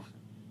occupation of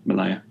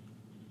Malaya.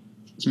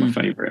 It's my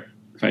favourite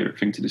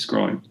thing to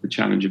describe. The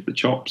challenge of the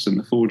chops and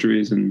the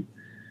forgeries and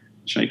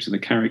shapes of the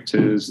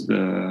characters,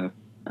 even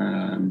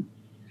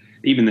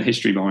the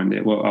history behind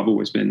it. Well, I've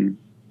always been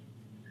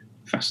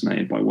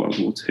fascinated by World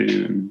War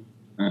II and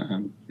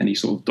any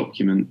sort of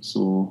documents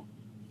or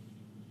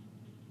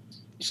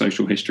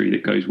social history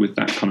that goes with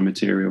that kind of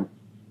material.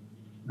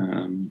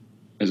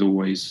 Has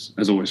always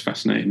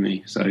fascinated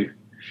me. So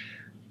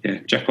yeah,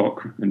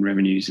 JEPOC and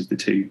revenues is the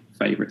two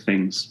favourite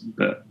things.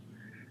 But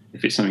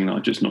if it's something that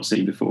I've just not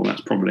seen before,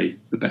 that's probably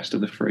the best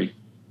of the three.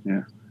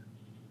 Yeah.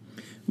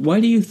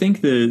 Why do you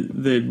think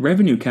the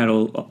revenue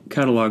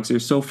catalogs are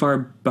so far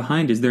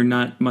behind? Is there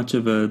not much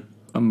of a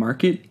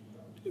market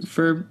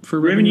for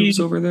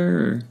revenues over there?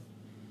 Or?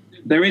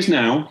 There is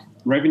now.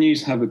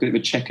 Revenues have a bit of a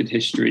checkered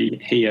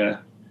history here.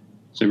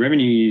 So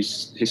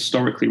revenues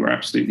historically were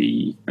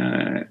absolutely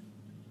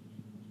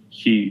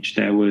huge.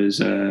 There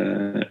was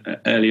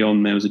early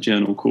on there was a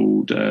journal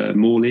called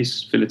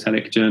Morley's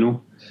Philatelic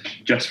Journal,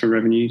 just for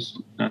revenues.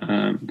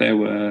 There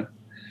were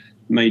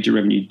major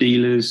revenue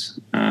dealers,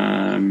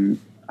 and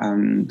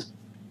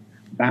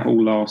that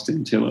all lasted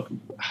until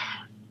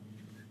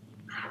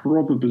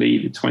probably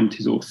the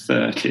 20s or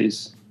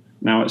 30s.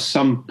 Now, at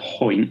some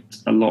point,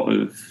 a lot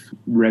of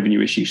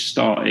revenue issues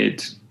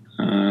started.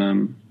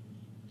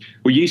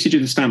 Usage of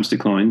the stamps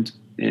declined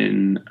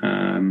in,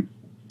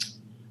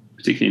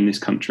 particularly in this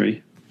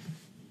country.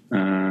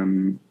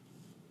 The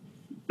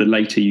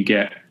later you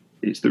get,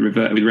 it's the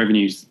reverse with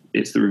revenues.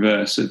 It's the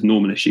reverse of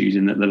normal issues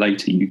in that the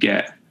later you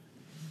get,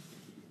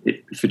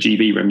 for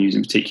GB revenues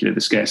in particular,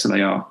 the scarcer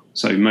they are.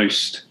 So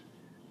most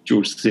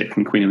George VI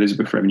and Queen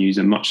Elizabeth revenues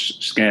are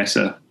much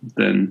scarcer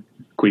than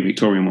Queen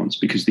Victorian ones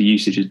because the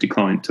usage has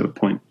declined to a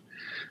point.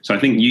 So I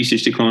think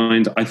usage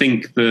declined. I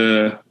think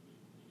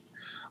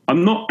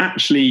I'm not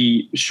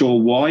actually sure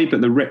why,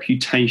 but the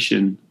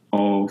reputation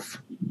of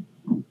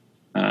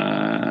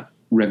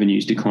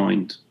revenues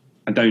declined.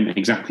 I don't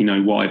exactly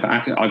know why, but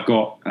I've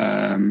got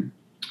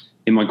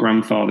in my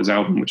grandfather's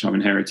album, which I've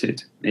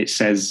inherited, it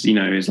says,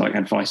 is like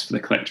advice for the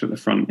collector at the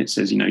front. It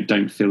says,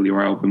 don't fill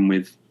your album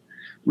with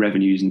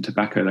revenues and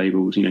tobacco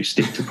labels,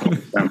 stick to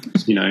proper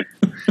stamps,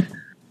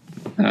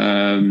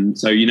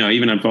 So,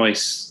 even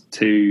advice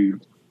to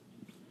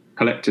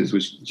collectors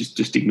was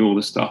just ignore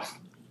the stuff.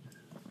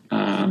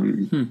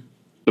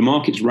 The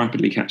market's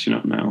rapidly catching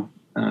up now,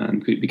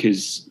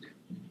 because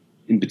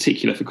in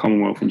particular for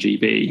Commonwealth and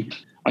GB,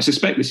 I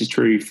suspect this is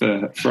true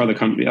for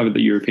other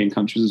European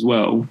countries as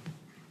well.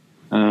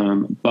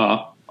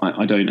 But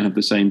I don't have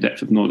the same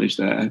depth of knowledge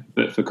there.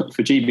 But for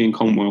GB and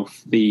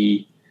Commonwealth,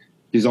 the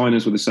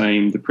designers were the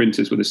same, the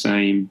printers were the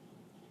same,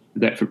 the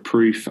depth of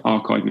proof,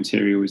 archive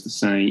material is the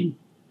same.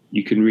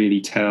 You can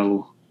really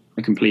tell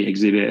a complete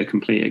exhibit, a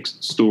complete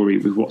story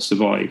with what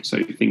survived.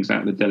 So things out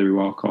of the De La Rue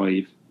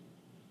archive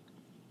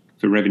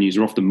for revenues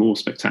are often more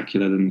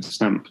spectacular than the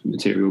stamp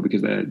material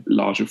because they're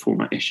larger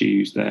format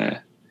issues.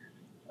 There's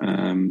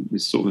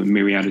sort of a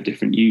myriad of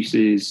different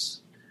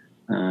uses.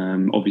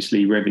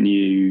 Obviously,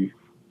 revenue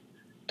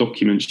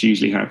documents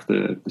usually have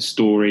the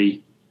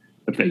story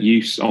of their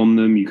use on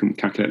them. You can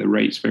calculate the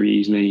rates very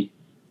easily.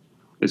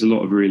 There's a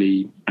lot of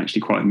really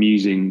actually quite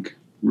amusing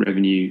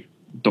revenue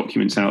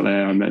documents out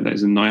there. I mean,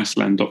 there's a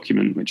Nyasaland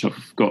document which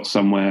I've got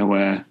somewhere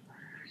where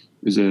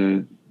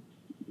there's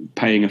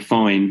paying a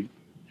fine,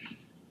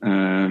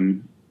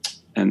 and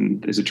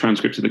there's a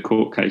transcript of the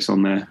court case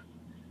on there.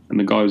 And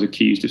the guy was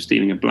accused of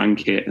stealing a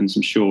blanket and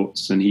some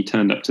shorts, and he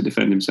turned up to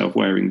defend himself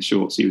wearing the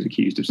shorts he was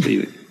accused of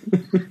stealing.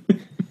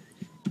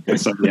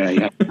 So yeah,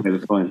 you have to pay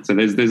the fine. So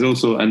there's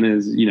also, and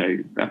there's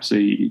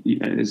absolutely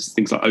there's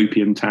things like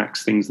opium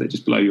tax, things that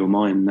just blow your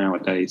mind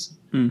nowadays.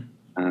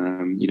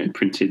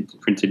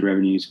 Printed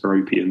revenues for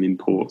opium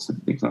imports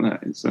and things like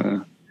that. It's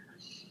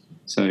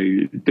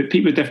but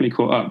people are definitely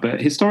caught up.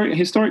 But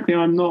historically,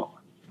 I'm not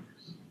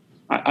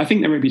I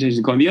think their reputation is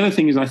gone. The other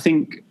thing is, I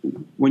think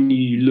when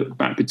you look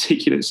back,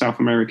 particularly at South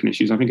American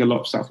issues, I think a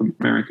lot of South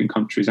American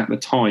countries at the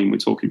time, we're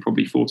talking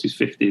probably 40s,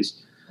 50s,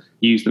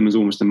 used them as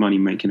almost a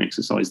money-making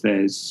exercise.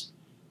 There's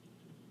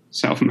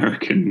South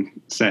American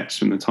sets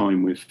from the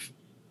time with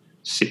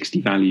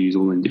 60 values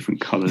all in different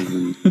colours,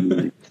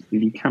 and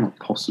you cannot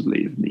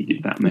possibly have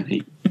needed that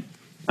many.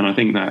 And I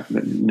think that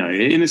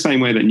in the same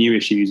way that new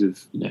issues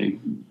of,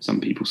 some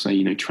people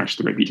say, trash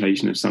the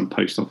reputation of some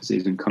post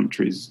offices and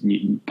countries,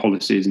 new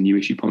policies and new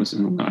issue policies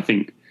and all that, I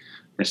think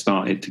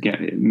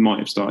it might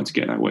have started to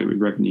get that way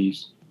with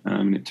revenues.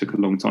 And it took a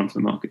long time for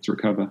the market to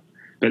recover.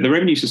 But the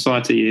Revenue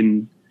Society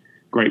in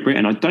Great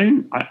Britain,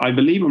 I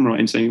believe I'm right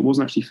in saying it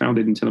wasn't actually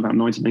founded until about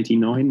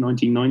 1989,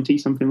 1990,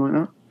 something like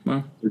that.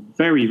 Wow.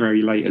 Very,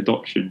 very late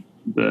adoption.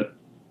 But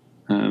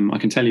I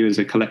can tell you as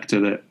a collector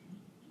that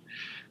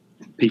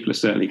people are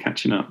certainly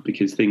catching up,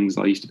 because things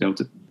I used to be able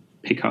to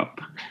pick up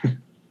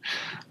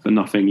for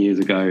nothing years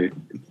ago,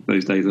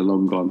 those days are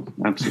long gone.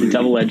 Absolutely.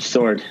 Double-edged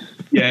sword.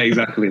 Yeah,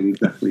 exactly.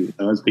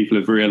 As people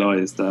have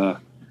realised, there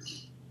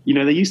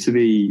used to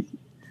be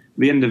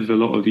the end of a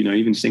lot of,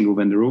 even single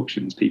vendor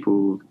auctions.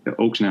 People at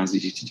auction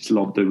houses used to just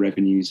lob the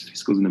revenues,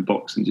 fiscals in a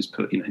box and just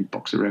put,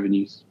 box of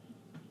revenues.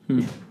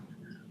 And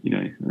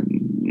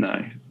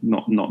no,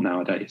 not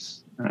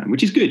nowadays,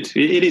 which is good.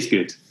 It is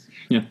good.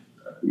 Yeah.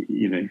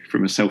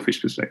 From a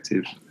selfish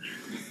perspective.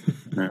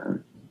 Yeah.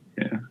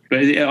 But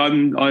I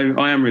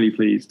am really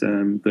pleased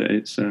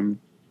that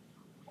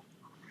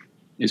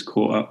it's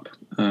caught up,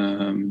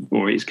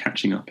 or it's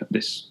catching up at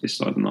this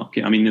side of the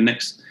market. I mean, the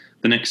next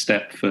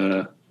step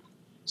for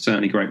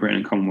certainly Great Britain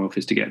and Commonwealth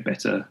is to get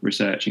better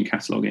research and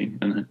cataloguing,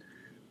 and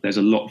there's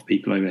a lot of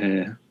people over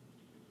here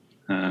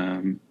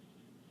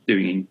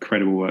doing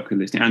incredible work with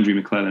listing. Andrew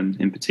McClellan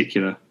in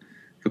particular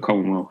for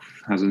Commonwealth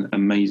has an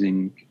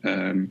amazing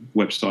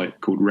website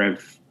called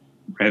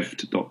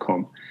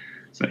revd.com.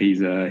 So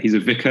he's a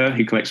vicar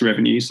who collects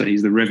revenue, so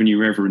he's the revenue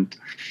reverend.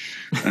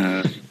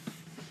 And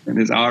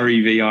there's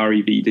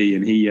REVD,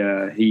 and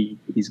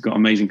he's got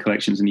amazing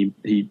collections, and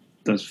he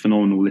does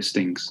phenomenal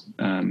listings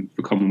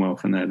for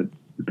Commonwealth, and they're the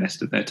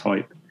best of their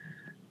type.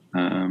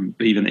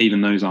 But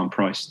even those aren't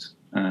priced.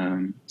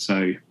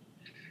 So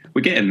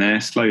we're getting there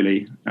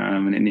slowly,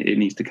 and it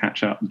needs to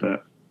catch up.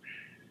 But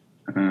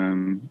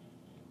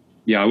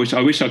I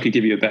wish I could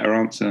give you a better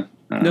answer.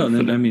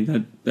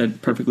 That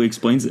perfectly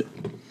explains it.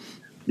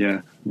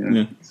 Yeah.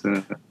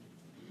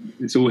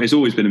 It's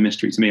always been a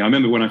mystery to me. I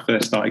remember when I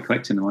first started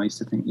collecting them, I used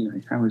to think,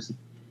 how is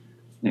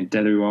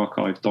Delu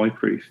Archive die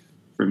proof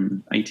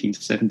from 18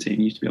 to 17?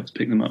 You used to be able to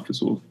pick them up for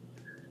sort of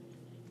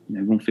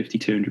 £150,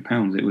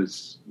 £200. It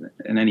was,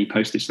 and any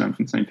postage stamp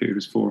from the same period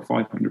was £400 or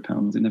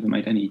 £500. It never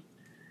made any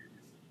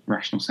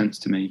rational sense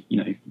to me.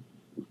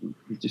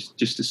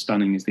 Just as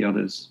stunning as the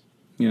others.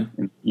 Yeah.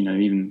 And,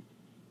 even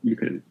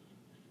look at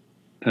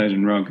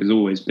Persian rug has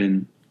always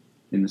been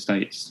in the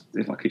States.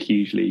 It's like a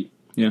hugely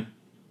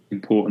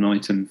important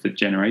item for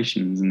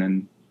generations, and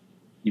then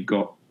you've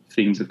got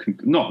things of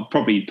not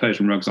probably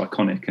Persian rug's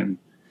iconic and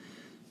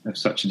of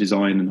such a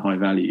design and high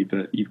value,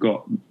 but you've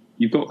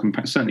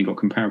certainly got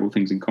comparable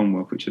things in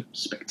Commonwealth which are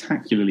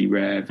spectacularly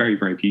rare, very,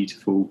 very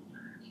beautiful,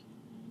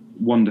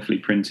 wonderfully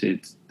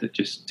printed, that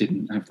just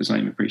didn't have the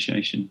same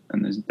appreciation.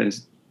 And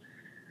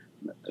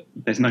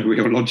there's no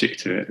real logic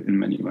to it in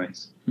many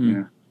ways.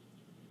 Yeah.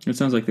 It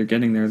sounds like they're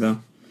getting there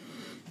though,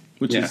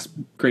 which is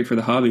great for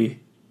the hobby.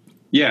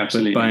 Yeah,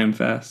 absolutely. But buy them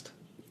fast.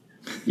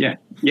 Yeah,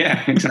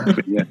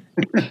 exactly.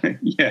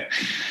 Yeah.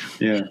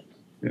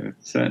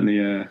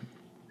 Certainly.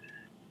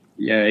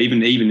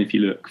 Even if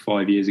you look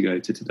 5 years ago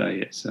to today,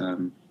 it's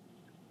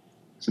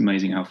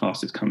amazing how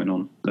fast it's coming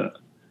on. But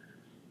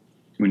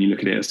when you look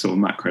at it at a sort of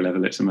macro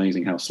level, it's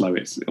amazing how slow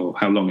or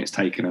how long it's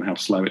taken and how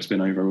slow it's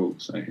been overall.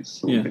 So it's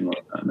sort of been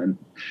like that, and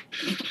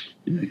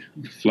then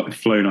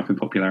flown up in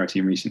popularity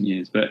in recent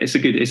years. But it's a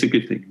good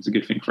thing. It's a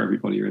good thing for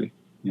everybody, really.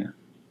 Yeah.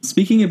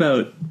 Speaking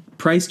about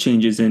price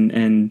changes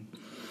and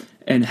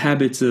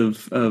habits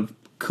of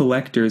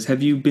collectors,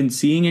 have you been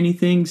seeing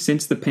anything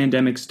since the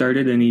pandemic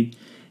started?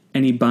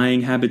 Any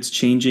buying habits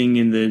changing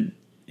in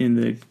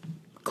the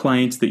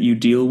clients that you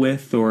deal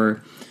with,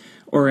 or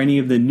any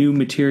of the new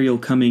material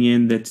coming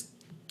in that's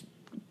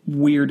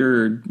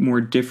weirder,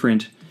 more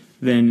different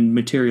than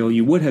material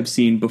you would have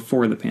seen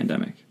before the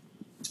pandemic?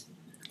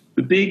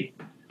 The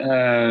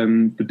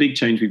big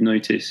change we've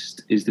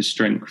noticed is the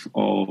strength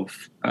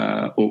of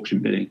auction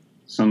bidding.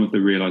 Some of the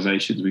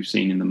realizations we've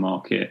seen in the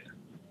market,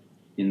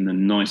 in the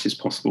nicest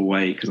possible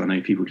way, because I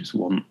know people just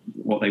want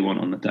what they want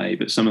on the day,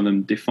 but some of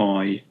them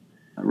defy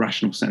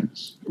rational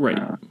sense. Right.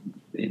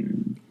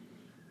 And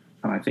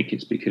I think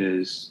it's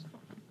because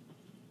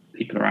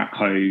people are at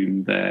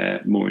home,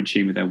 they're more in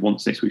tune with their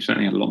wants list. We've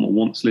certainly had a lot more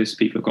wants lists.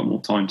 People have got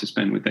more time to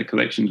spend with their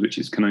collections, which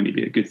can only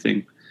be a good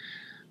thing.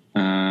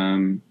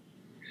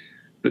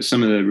 But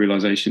some of the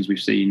realizations we've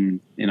seen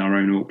in our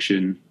own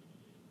auction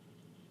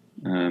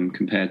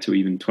compared to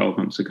even 12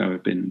 months ago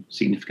have been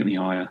significantly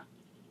higher.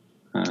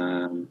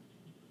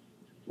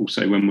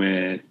 Also, when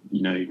we're,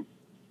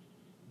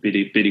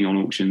 bidding on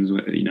auctions,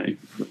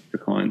 for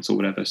clients or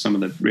whatever, some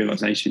of the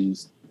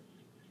realizations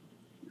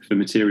for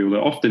material that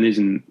often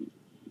isn't.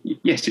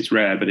 Yes, it's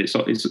rare, but it's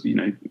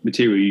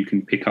material you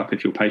can pick up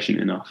if you're patient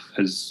enough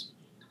has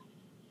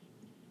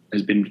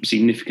been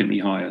significantly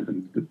higher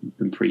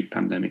than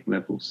pre-pandemic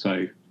levels.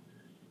 So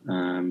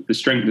the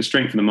strength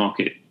of the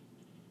market.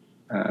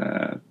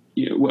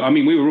 We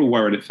were all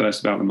worried at first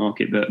about the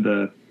market, but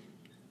the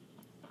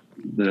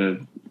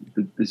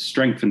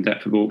strength and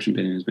depth of auction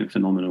bidding has been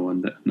phenomenal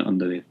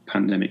under the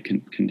pandemic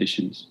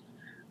conditions.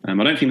 I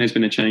don't think there's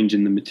been a change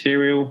in the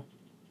material,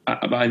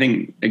 but I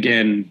think,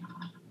 again,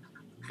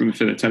 from a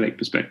philatelic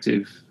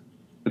perspective,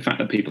 the fact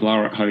that people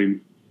are at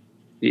home,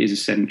 it is a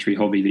sedentary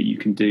hobby that you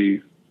can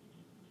do.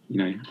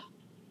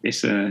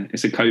 It's a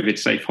COVID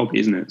safe hobby,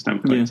 isn't it?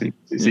 Stamp collecting.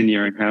 Yeah. It's in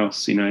your own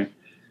house. You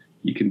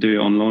can do it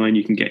online.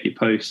 You can get your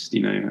post.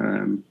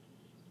 And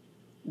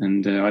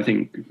I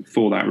think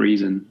for that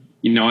reason,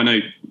 I know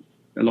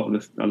a lot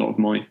of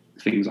my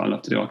things I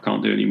love to do I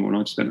can't do anymore, and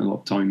I've spent a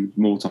lot of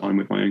more time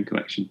with my own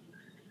collection.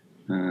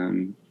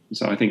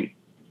 So I think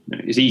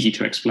it's easy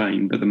to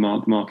explain, but the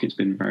market's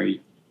been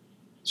very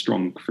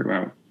strong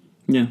throughout.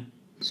 Yeah.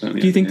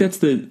 Certainly. Do you think that's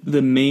the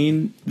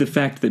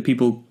fact that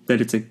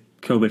it's a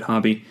COVID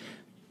hobby?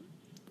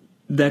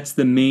 That's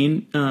the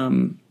main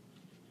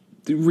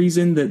the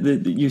reason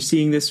that you're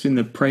seeing this in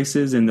the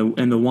prices and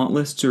the want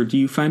lists, or do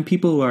you find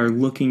people are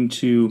looking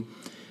to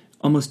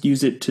almost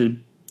use it to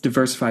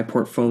diversify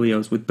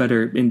portfolios with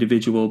better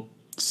individual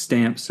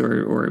stamps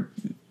or?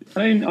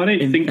 I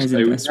don't think so.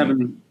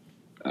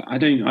 I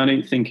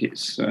don't think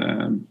it's.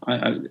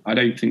 I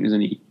don't think there's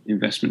any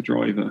investment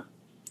driver.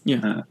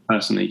 Yeah.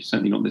 Personally,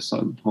 certainly not this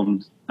side of the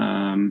pond.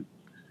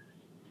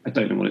 I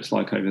don't know what it's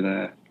like over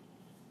there.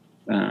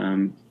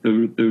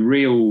 The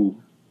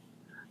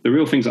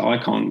real things that I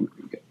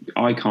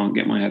can't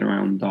get my head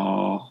around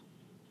are,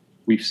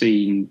 we've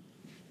seen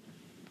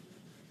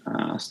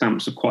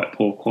stamps of quite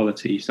poor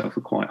quality sell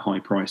for quite high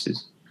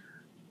prices.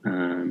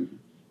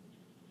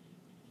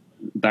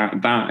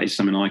 That is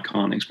something I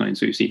can't explain.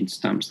 So we've seen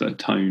stamps that are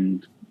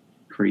toned,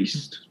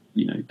 creased,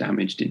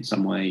 damaged in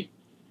some way,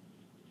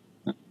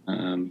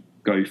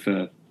 go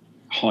for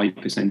high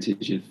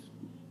percentage of,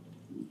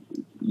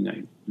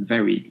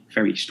 very,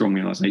 very strong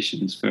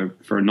realizations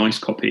for a nice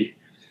copy,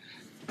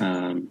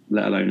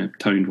 let alone a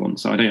toned one.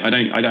 So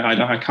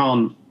I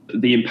can't,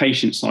 the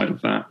impatient side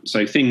of that.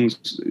 So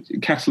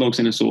catalogue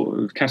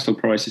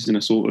prices in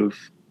a sort of,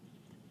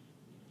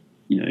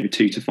 £2,000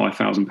 to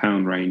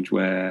 £5,000 range,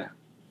 where,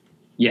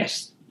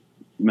 yes,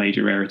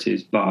 major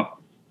rarities, but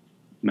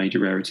major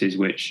rarities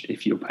which,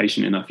 if you're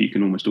patient enough, you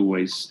can almost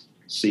always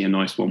see a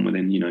nice one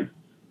within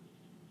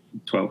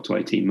 12 to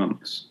 18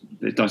 months.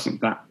 It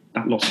doesn't, that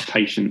loss of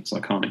patience I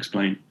can't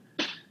explain,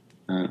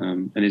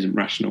 and isn't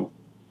rational,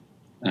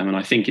 and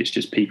I think it's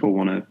just people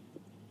want to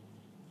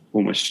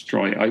almost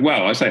strike.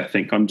 I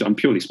think I'm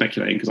purely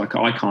speculating, because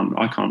I can't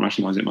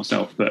rationalise it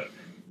myself, but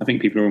I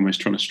think people are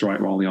almost trying to strike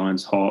while the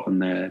iron's hot,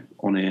 and they're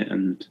on it,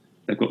 and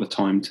they've got the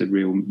time to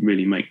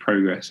really make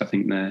progress. I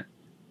think they're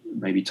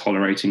maybe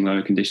tolerating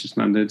lower condition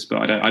standards,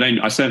 but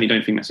I certainly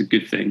don't think that's a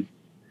good thing.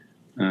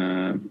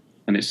 And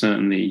it's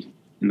certainly,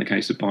 in the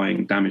case of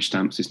buying damaged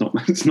stamps, it's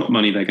not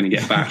money they're going to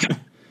get back.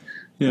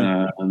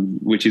 Yeah.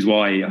 Which is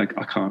why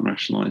I can't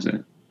rationalise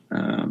it.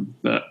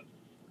 But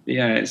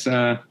yeah, it's.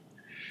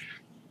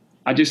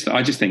 I just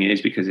think it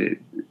is because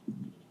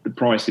the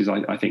prices.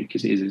 I think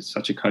is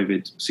such a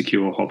COVID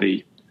secure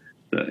hobby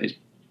that its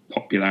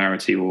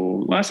popularity,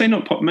 or I say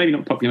maybe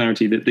not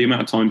popularity, that the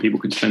amount of time people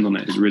can spend on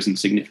it has risen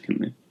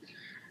significantly,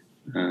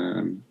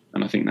 and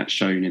I think that's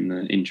shown in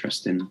the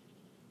interest in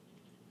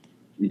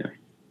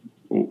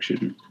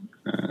auction,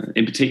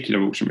 in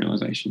particular auction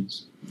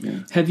realizations. Yeah.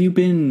 Have you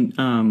been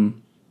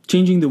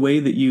changing the way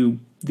that you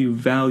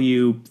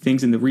value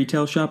things in the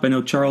retail shop? I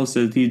know Charles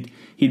said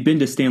he'd been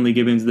to Stanley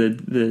Gibbons,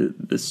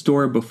 the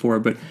store before,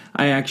 but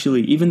I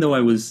actually, even though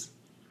I was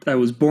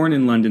born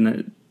in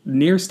London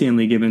near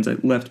Stanley Gibbons, I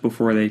left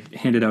before they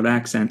handed out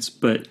accents,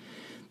 but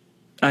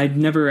I'd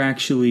never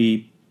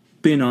actually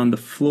been on the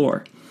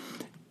floor.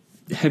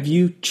 Have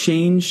you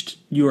changed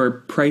your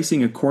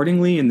pricing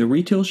accordingly in the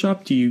retail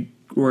shop?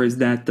 Or is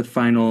that the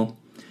final?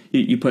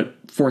 You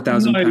put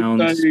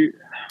 £4,000.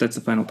 That's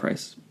the final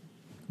price.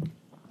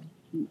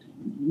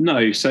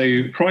 No.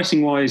 So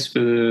pricing wise for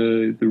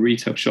the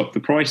retail shop, the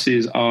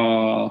prices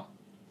of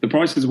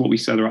what we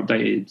sell are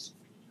updated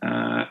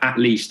at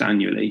least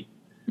annually,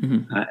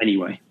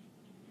 anyway.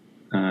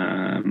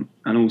 And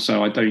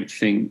also, I don't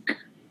think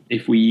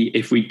if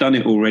we'd done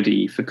it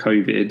already for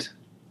COVID,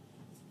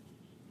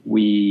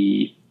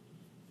 we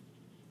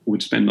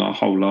would spend our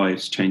whole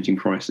lives changing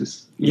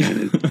prices.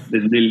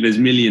 There's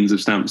millions of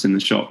stamps in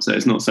the shop, so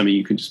it's not something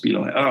you can just be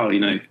like,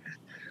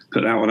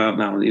 put that one up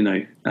now.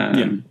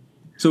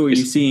 So are you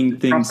seeing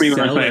things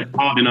sell? It's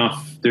hard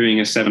enough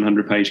doing a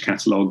 700-page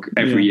catalogue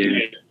every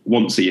year,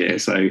 once a year.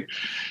 So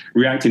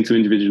reacting to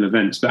individual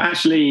events, but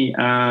actually,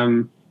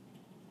 there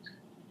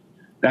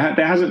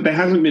hasn't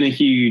been a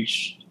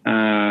huge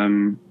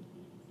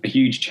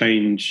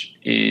change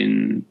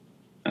in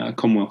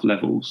Commonwealth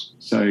levels.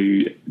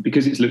 So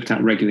because it's looked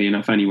at regularly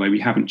enough anyway, we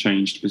haven't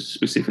changed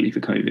specifically for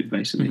COVID,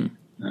 basically.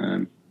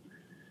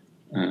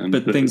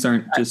 But things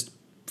aren't just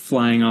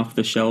flying off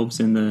the shelves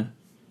in the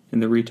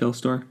retail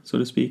store, so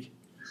to speak.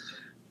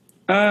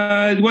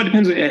 Well, it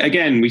depends.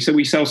 Again,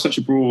 we sell such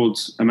a broad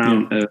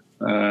amount of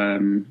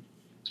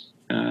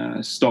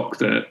stock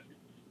that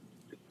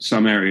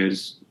some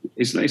areas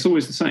it's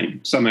always the same.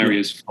 Some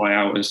areas fly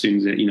out as soon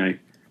as it.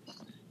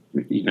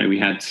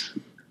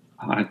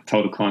 I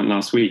told a client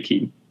last week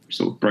he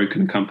sort of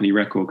broken a company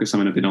record because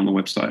someone had been on the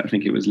website. I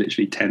think it was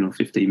literally 10 or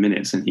 15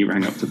 minutes, and he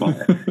rang up to buy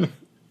it.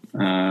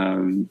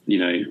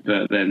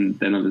 But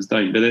then others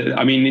don't. But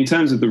in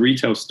terms of the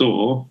retail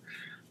store,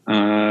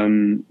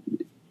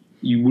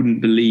 you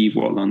wouldn't believe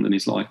what London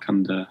is like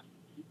at the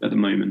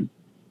moment.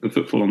 The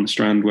footfall on the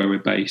Strand where we're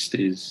based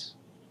is,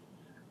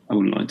 I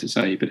wouldn't like to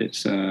say, but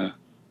it's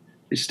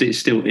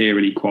still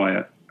eerily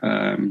quiet.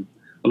 A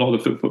lot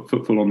of the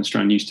footfall on the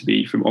Strand used to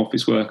be from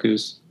office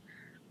workers,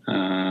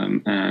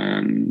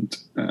 and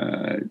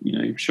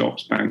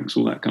shops, banks,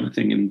 all that kind of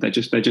thing, and they're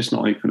just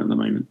not open at the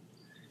moment.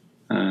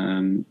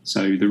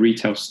 So the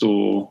retail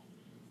store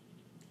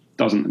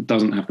doesn't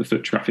have the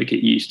foot traffic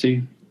it used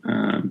to,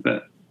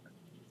 but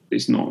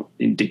it's not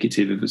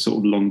indicative of a sort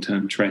of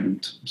long-term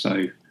trend.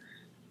 So,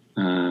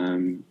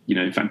 in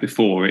fact,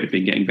 before it had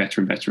been getting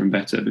better and better and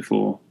better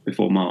before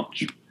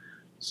March.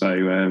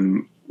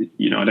 So,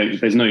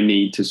 there's no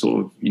need to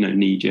sort of,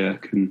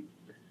 knee-jerk and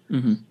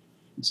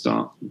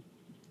start,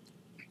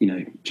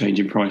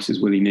 changing prices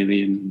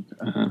willy-nilly. And,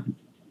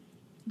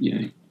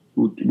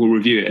 we'll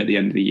review it at the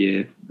end of the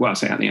year. Well, I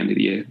say at the end of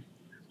the year.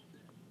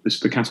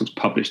 The catalog's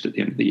published at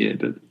the end of the year,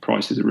 but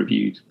prices are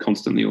reviewed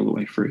constantly all the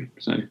way through.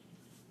 So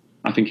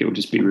I think it will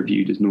just be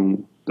reviewed as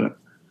normal. But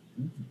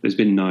there's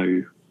been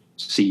no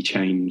sea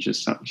change as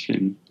such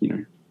in,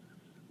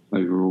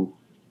 overall.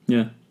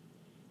 Yeah.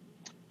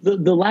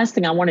 The last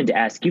thing I wanted to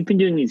ask, you've been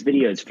doing these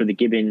videos for the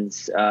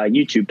Gibbons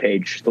YouTube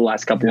page the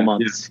last couple of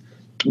months.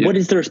 Yeah. What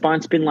has the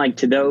response been like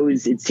to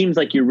those? It seems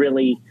like you're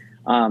really,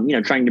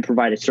 trying to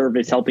provide a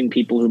service, helping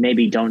people who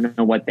maybe don't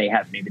know what they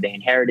have. Maybe they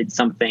inherited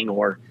something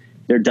or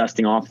they're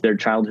dusting off their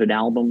childhood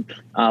album.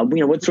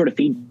 What sort of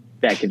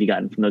feedback have you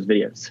gotten from those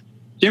videos?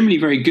 Generally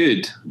very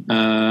good,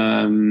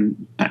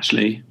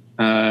 actually.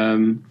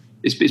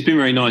 It's been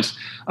very nice.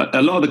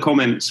 A lot of the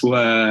comments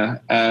were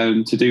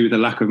to do with the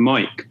lack of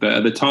mic, but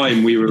at the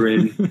time we were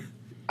in,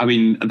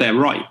 they're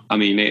right.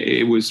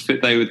 It was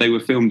they were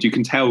filmed. You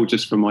can tell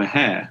just from my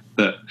hair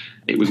that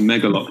it was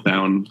mega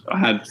lockdown. I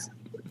had,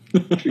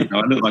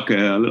 I looked like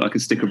a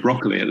stick of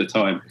broccoli at the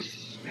time.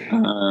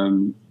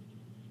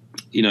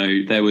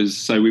 There was,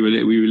 so we were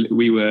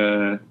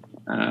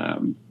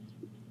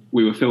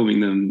filming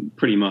them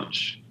pretty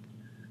much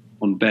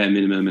on bare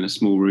minimum in a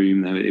small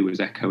room. It was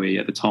echoey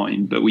at the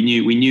time, but we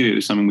knew it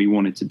was something we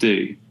wanted to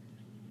do.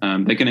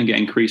 They're going to get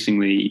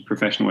increasingly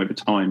professional over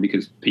time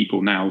because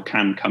people now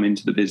can come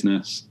into the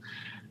business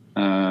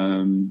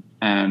and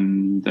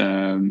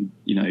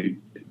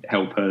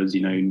help us.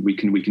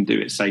 We can do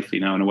it safely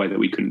now in a way that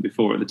we couldn't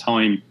before. At the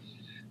time,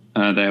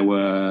 there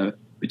were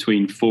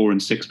between 4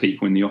 and 6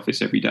 people in the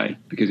office every day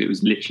because it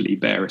was literally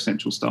bare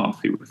essential staff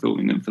who were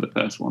filming them for the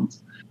first ones.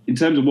 In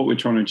terms of what we're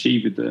trying to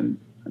achieve with them,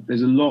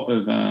 there's a lot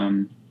of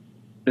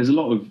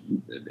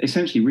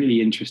essentially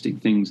really interesting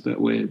things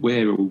that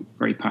we're all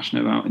very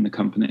passionate about in the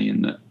company,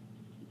 and that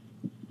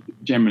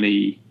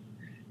generally,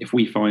 if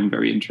we find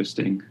very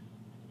interesting,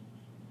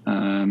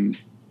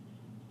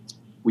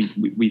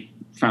 we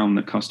found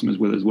that customers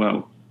will as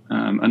well,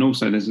 and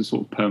also there's a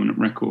sort of permanent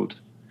record.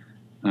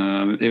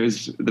 It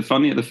was the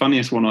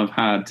funniest one I've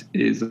had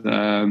is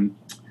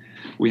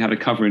we had a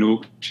cover in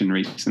auction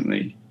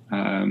recently.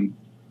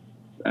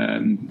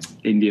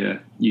 India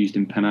used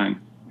in Penang,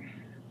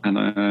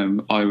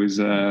 and I was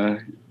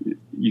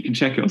you can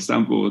check it on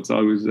stamp boards.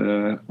 I was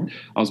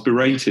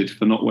berated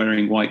for not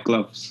wearing white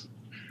gloves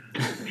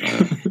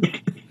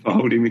for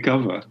holding the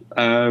cover,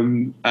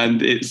 and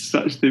it's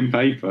such thin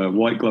paper,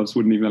 white gloves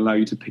wouldn't even allow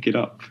you to pick it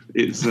up.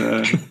 It's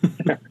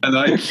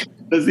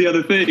that's the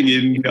other thing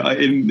in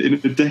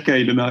a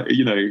decade, and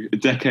a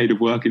decade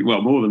of working,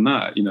 well, more than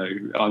that,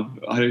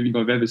 I don't think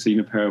I've ever seen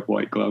a pair of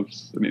white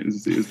gloves, and it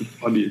was the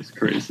funniest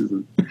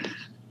criticism.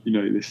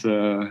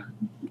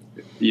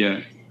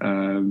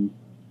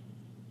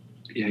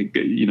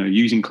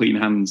 Using clean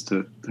hands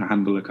to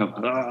handle a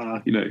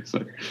cover,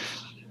 so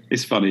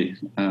it's funny.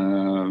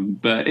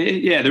 But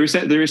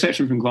the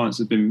reception from clients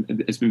has been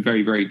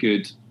very, very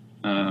good.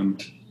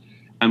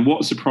 And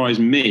what surprised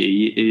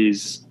me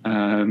is,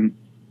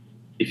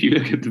 if you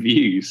look at the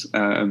views,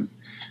 I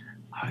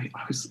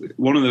was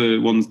one of the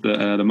ones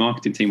that the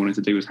marketing team wanted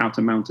to do was how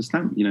to mount a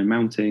stamp,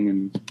 mounting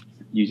and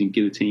using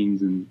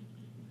guillotines and,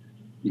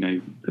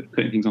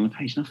 putting things on the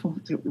page. And I thought,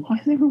 why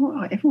is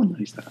everyone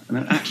knows that? And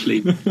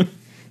actually,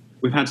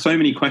 we've had so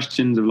many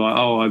questions of like,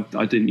 oh,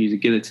 I didn't use a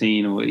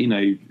guillotine, or,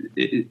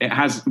 it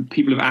has,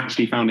 people have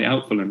actually found it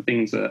helpful and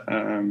things that,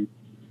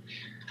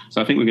 so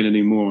I think we're going to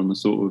do more on the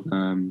sort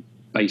of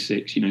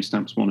basics,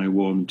 Stamps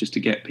 101, just to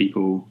get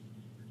people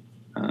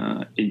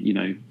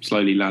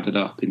slowly laddered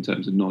up in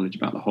terms of knowledge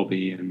about the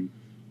hobby and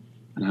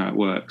how it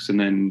works. And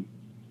then,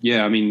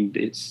 yeah, I mean,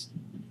 it's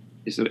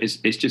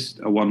just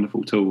a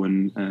wonderful tool.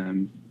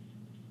 And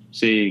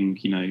seeing,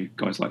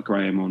 guys like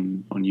Graham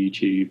on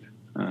YouTube,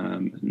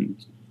 and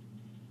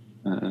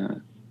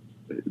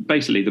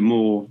basically the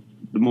more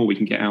we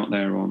can get out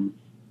there on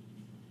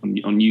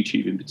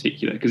YouTube in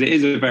particular, because it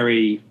is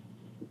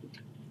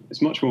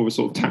it's much more of a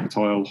sort of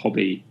tactile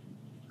hobby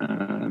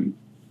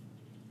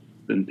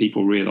than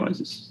people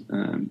realise.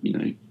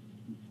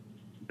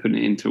 Putting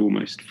it into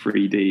almost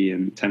 3D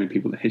and telling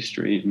people the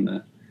history and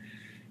the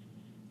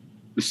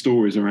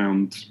stories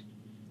around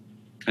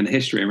and the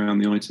history around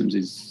the items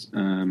is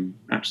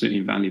absolutely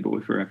invaluable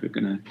if we're ever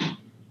going to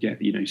get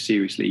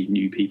seriously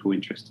new people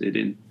interested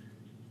in.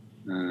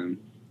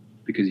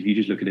 Because if you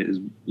just look at it as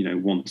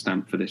one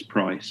stamp for this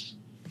price,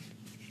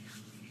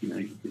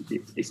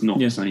 it's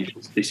not saying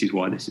this is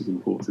why this is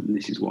important, and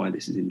this is why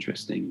this is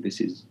interesting.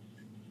 This is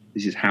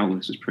how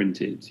this was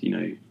printed.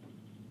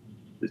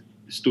 The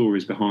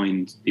stories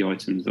behind the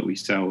items that we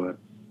sell are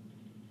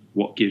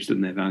what gives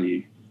them their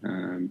value,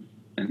 and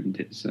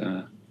it's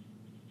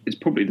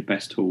probably the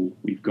best tool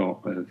we've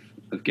got of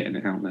getting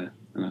it out there.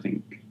 And I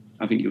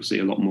think you'll see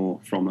a lot more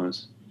from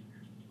us.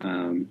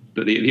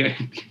 But the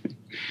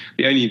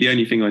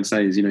only thing I'd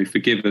say is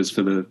forgive us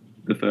for the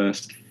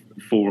first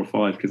 4 or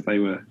 5, because they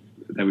were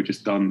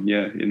just done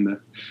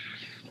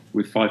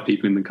with 5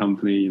 people in the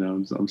company.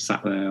 I'm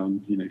sat there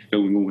on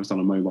filming almost on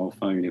a mobile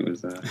phone. It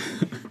was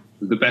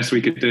the best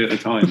we could do at the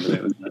time.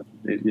 But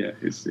it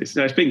was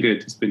it's been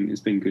good. It's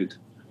been good.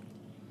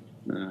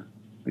 I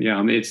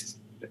mean,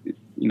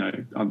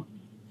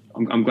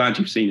 I'm glad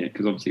you've seen it,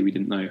 because obviously we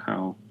didn't know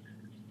how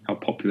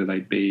popular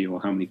they'd be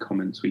or how many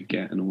comments we'd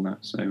get and all that.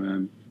 So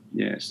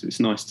it's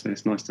nice to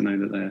know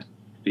that they're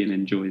being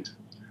enjoyed.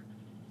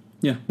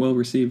 Yeah, well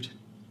received.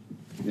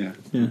 Yeah,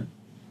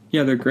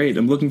 they're great.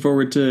 I'm looking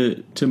forward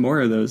to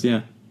more of those.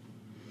 Yeah,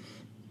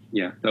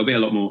 there'll be a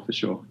lot more for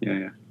sure.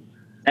 Yeah.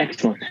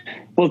 Excellent.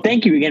 Well,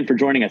 thank you again for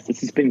joining us.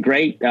 This has been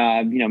great.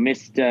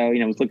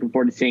 Was looking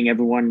forward to seeing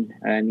everyone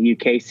in the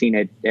UK scene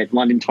at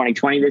London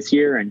 2020 this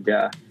year, and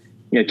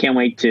can't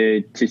wait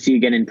to see you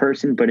again in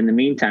person. But in the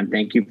meantime,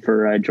 thank you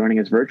for joining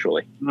us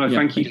virtually. No,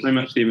 thank you so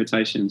much for the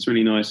invitation. It's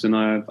really nice, and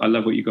I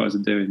love what you guys are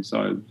doing.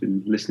 So I've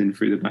been listening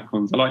through the back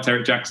ones. I liked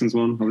Eric Jackson's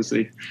one,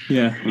 obviously.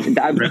 Yeah,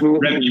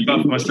 revenue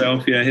buff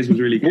myself. Yeah, his was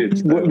really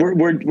good.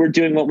 We're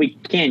doing what we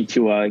can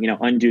to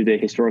undo the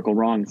historical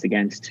wrongs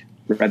against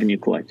revenue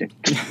collecting.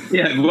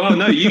 Yeah, well,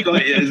 no, you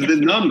guys, there's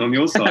none on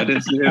your side.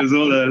 It was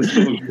all a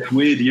sort of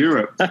weird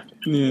Europe.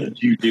 Yeah.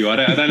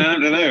 I don't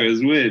know. It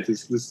was weird.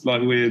 It's this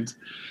like weird.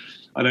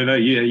 I don't know.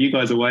 Yeah, you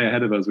guys are way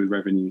ahead of us with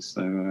revenues.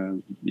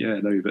 So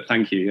but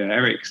thank you. Yeah,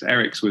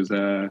 Eric's was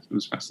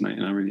fascinating.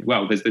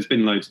 There's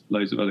been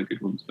loads of other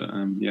good ones, but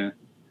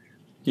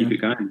keep it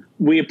going.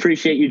 We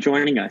appreciate you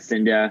joining us,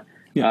 and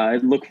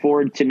look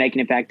forward to making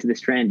it back to the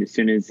Strand as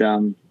soon as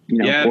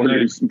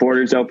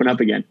borders open up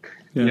again.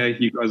 Yeah,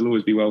 you guys will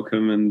always be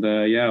welcome, and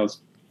I'll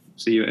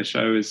see you at a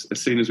show as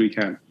soon as we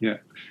can. Yeah.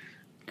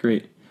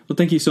 Great. Well,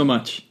 thank you so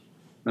much.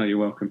 No, you're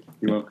welcome.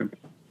 You're welcome.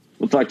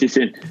 We'll talk to you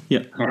soon.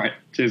 Yeah. All right.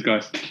 Cheers,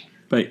 guys.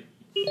 Bye.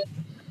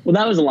 Well,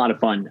 that was a lot of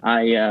fun.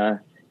 My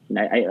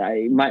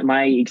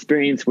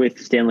experience with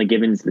Stanley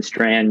Gibbons, the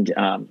Strand,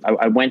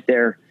 I went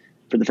there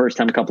for the first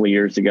time a couple of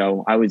years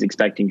ago. I was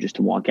expecting just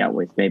to walk out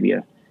with maybe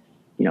a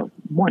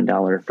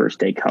 $1 first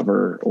day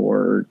cover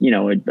or,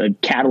 a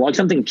catalog,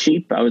 something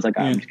cheap. I was like,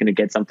 I'm just going to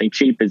get something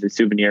cheap as a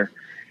souvenir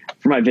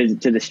for my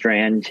visit to the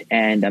Strand.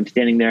 And I'm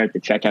standing there at the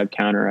checkout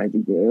counter. I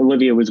think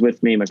Olivia was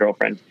with me, my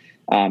girlfriend.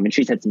 And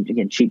she's had some,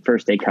 again, cheap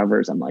first day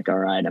covers. I'm like, all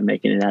right, I'm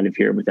making it out of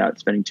here without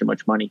spending too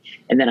much money.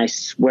 And then I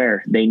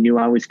swear they knew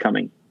I was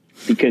coming,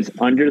 because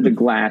under the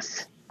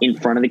glass in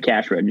front of the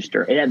cash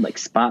register, it had like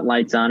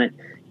spotlights on it.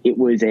 It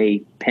was a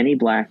penny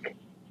black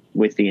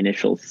with the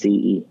initial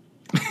CE.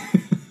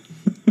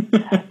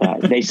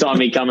 They saw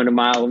me coming a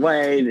mile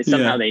away.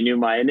 Somehow they knew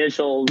my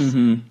initials.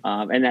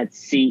 Mm-hmm. And that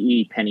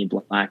CE penny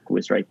black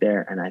was right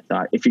there. And I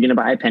thought, if you're going to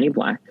buy a penny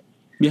black,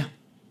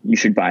 you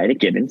should buy it at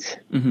Gibbons.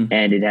 Mm-hmm.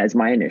 And it has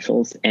my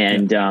initials.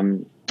 And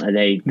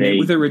they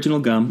with original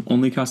gum,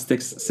 only cost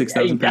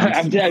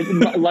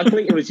 £6,000.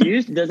 Luckily, it was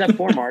used. It does have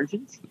 4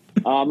 margins.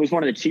 It was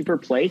one of the cheaper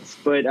plates,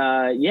 but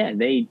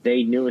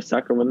they knew a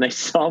sucker when they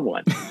saw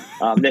one.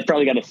 They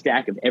probably got a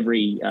stack of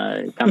every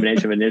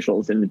combination of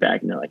initials in the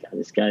back, and they're like,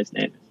 this guy's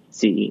name is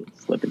CE,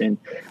 slip it in.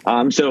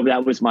 So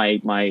that was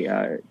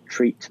my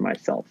treat to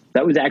myself.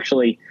 That was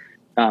actually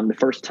the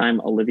first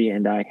time Olivia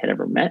and I had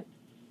ever met.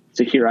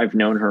 So here I've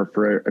known her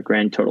for a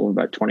grand total of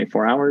about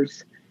 24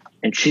 hours.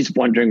 And she's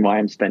wondering why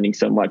I'm spending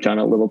so much on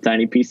a little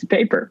tiny piece of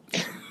paper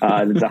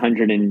that's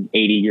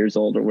 180 years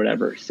old or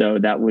whatever. So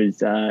that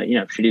was,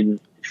 if she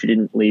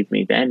didn't leave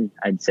me then,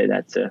 I'd say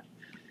that's a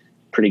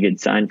pretty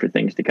good sign for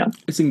things to come.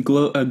 It's a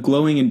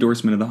glowing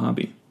endorsement of the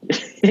hobby.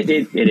 It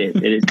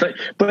is.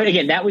 But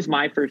again, that was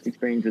my first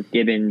experience with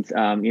Gibbons.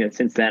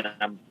 Since then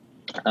I'm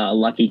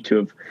lucky to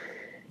have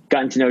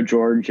gotten to know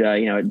George,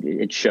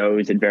 it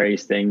shows at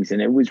various things, and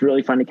it was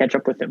really fun to catch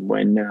up with him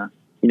when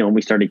when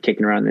we started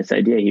kicking around this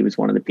idea. He was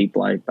one of the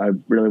people I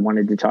really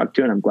wanted to talk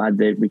to, and I'm glad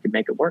that we could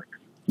make it work.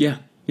 Yeah,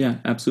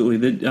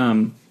 absolutely.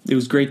 It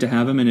was great to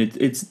have him, and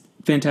it's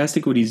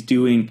fantastic what he's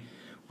doing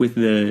with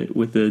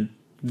the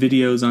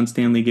videos on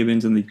Stanley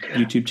Gibbons and the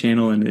YouTube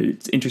channel, and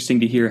it's interesting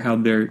to hear how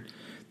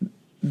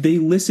they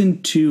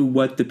listened to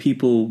what the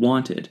people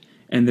wanted,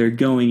 and they're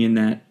going in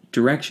that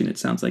direction. It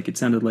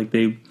sounded like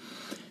that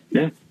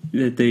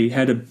they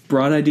had a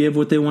broad idea of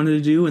what they wanted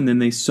to do, and then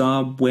they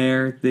saw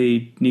where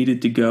they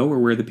needed to go or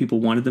where the people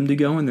wanted them to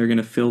go, and they're going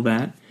to fill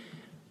that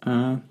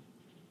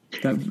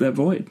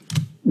void.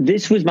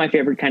 This was my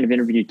favorite kind of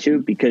interview too,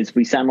 because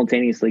we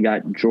simultaneously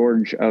got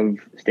George of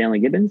Stanley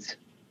Gibbons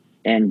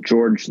and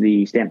George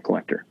the stamp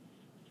collector.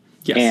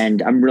 Yes.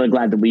 And I'm really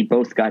glad that we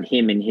both got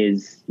him in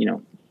his,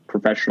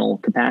 professional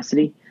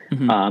capacity,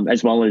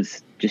 as well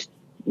as just,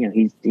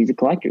 he's a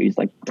collector. He's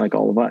like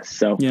all of us.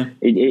 So yeah.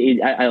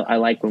 I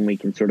like when we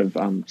can sort of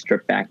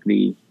strip back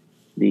get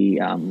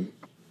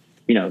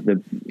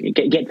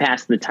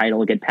past the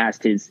title, get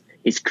past his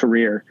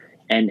career,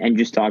 and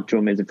just talk to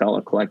him as a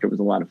fellow collector. Was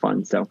a lot of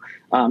fun. So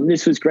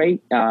this was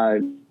great.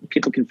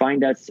 People can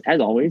find us,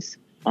 as always,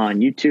 on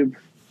YouTube,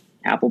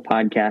 Apple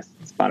Podcasts,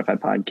 Spotify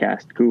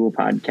Podcast, Google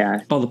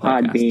Podcast, all the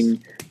podcasts.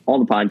 Podbean,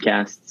 all the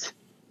podcasts.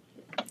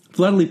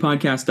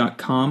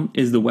 Philatelypodcast.com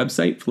is the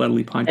website,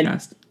 Philately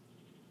Podcast.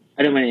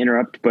 I don't want to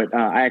interrupt, but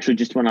I actually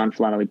just went on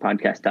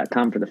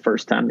philatelypodcast.com for the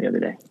first time the other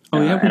day.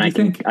 Oh, yeah? What do you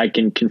think? I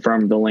can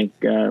confirm the link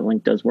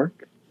does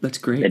work. That's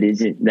great.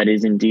 That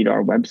is indeed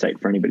our website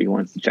for anybody who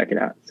wants to check it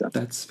out. So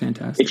that's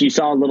fantastic. If you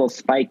saw a little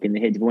spike in the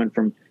hit, it went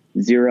from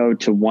 0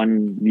 to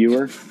 1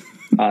 viewer.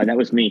 That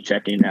was me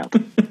checking it out.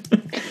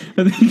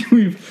 I think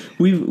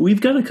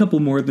we've got a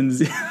couple more than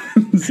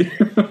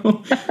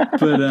zero,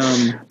 but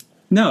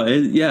no,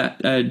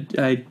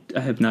 I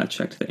have not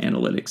checked the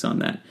analytics on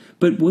that.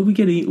 But we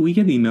get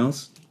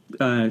emails.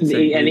 And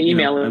the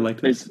email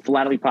is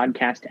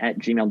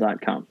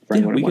philatelypodcast@gmail.com for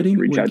anyone who wants to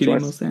reach out to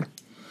us. There.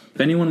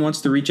 If anyone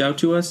wants to reach out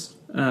to us,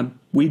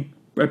 we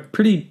are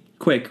pretty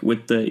quick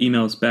with the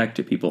emails back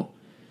to people.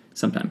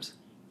 Sometimes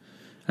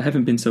I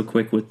haven't been so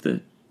quick with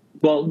the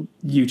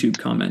YouTube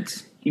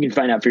comments. You can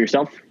find out for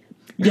yourself.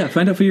 Yeah,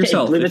 find out for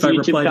yourself if I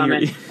reply to your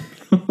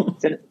email.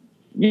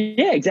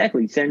 Yeah,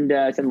 exactly. Send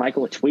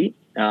Michael a tweet.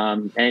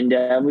 And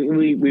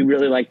we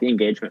really like the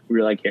engagement. We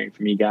really like hearing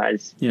from you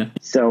guys. Yeah.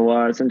 So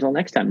until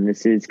next time,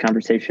 this is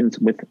Conversations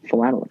with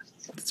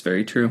Philatelists. That's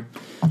very true.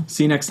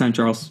 See you next time,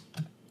 Charles.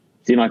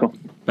 See you, Michael.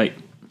 Bye.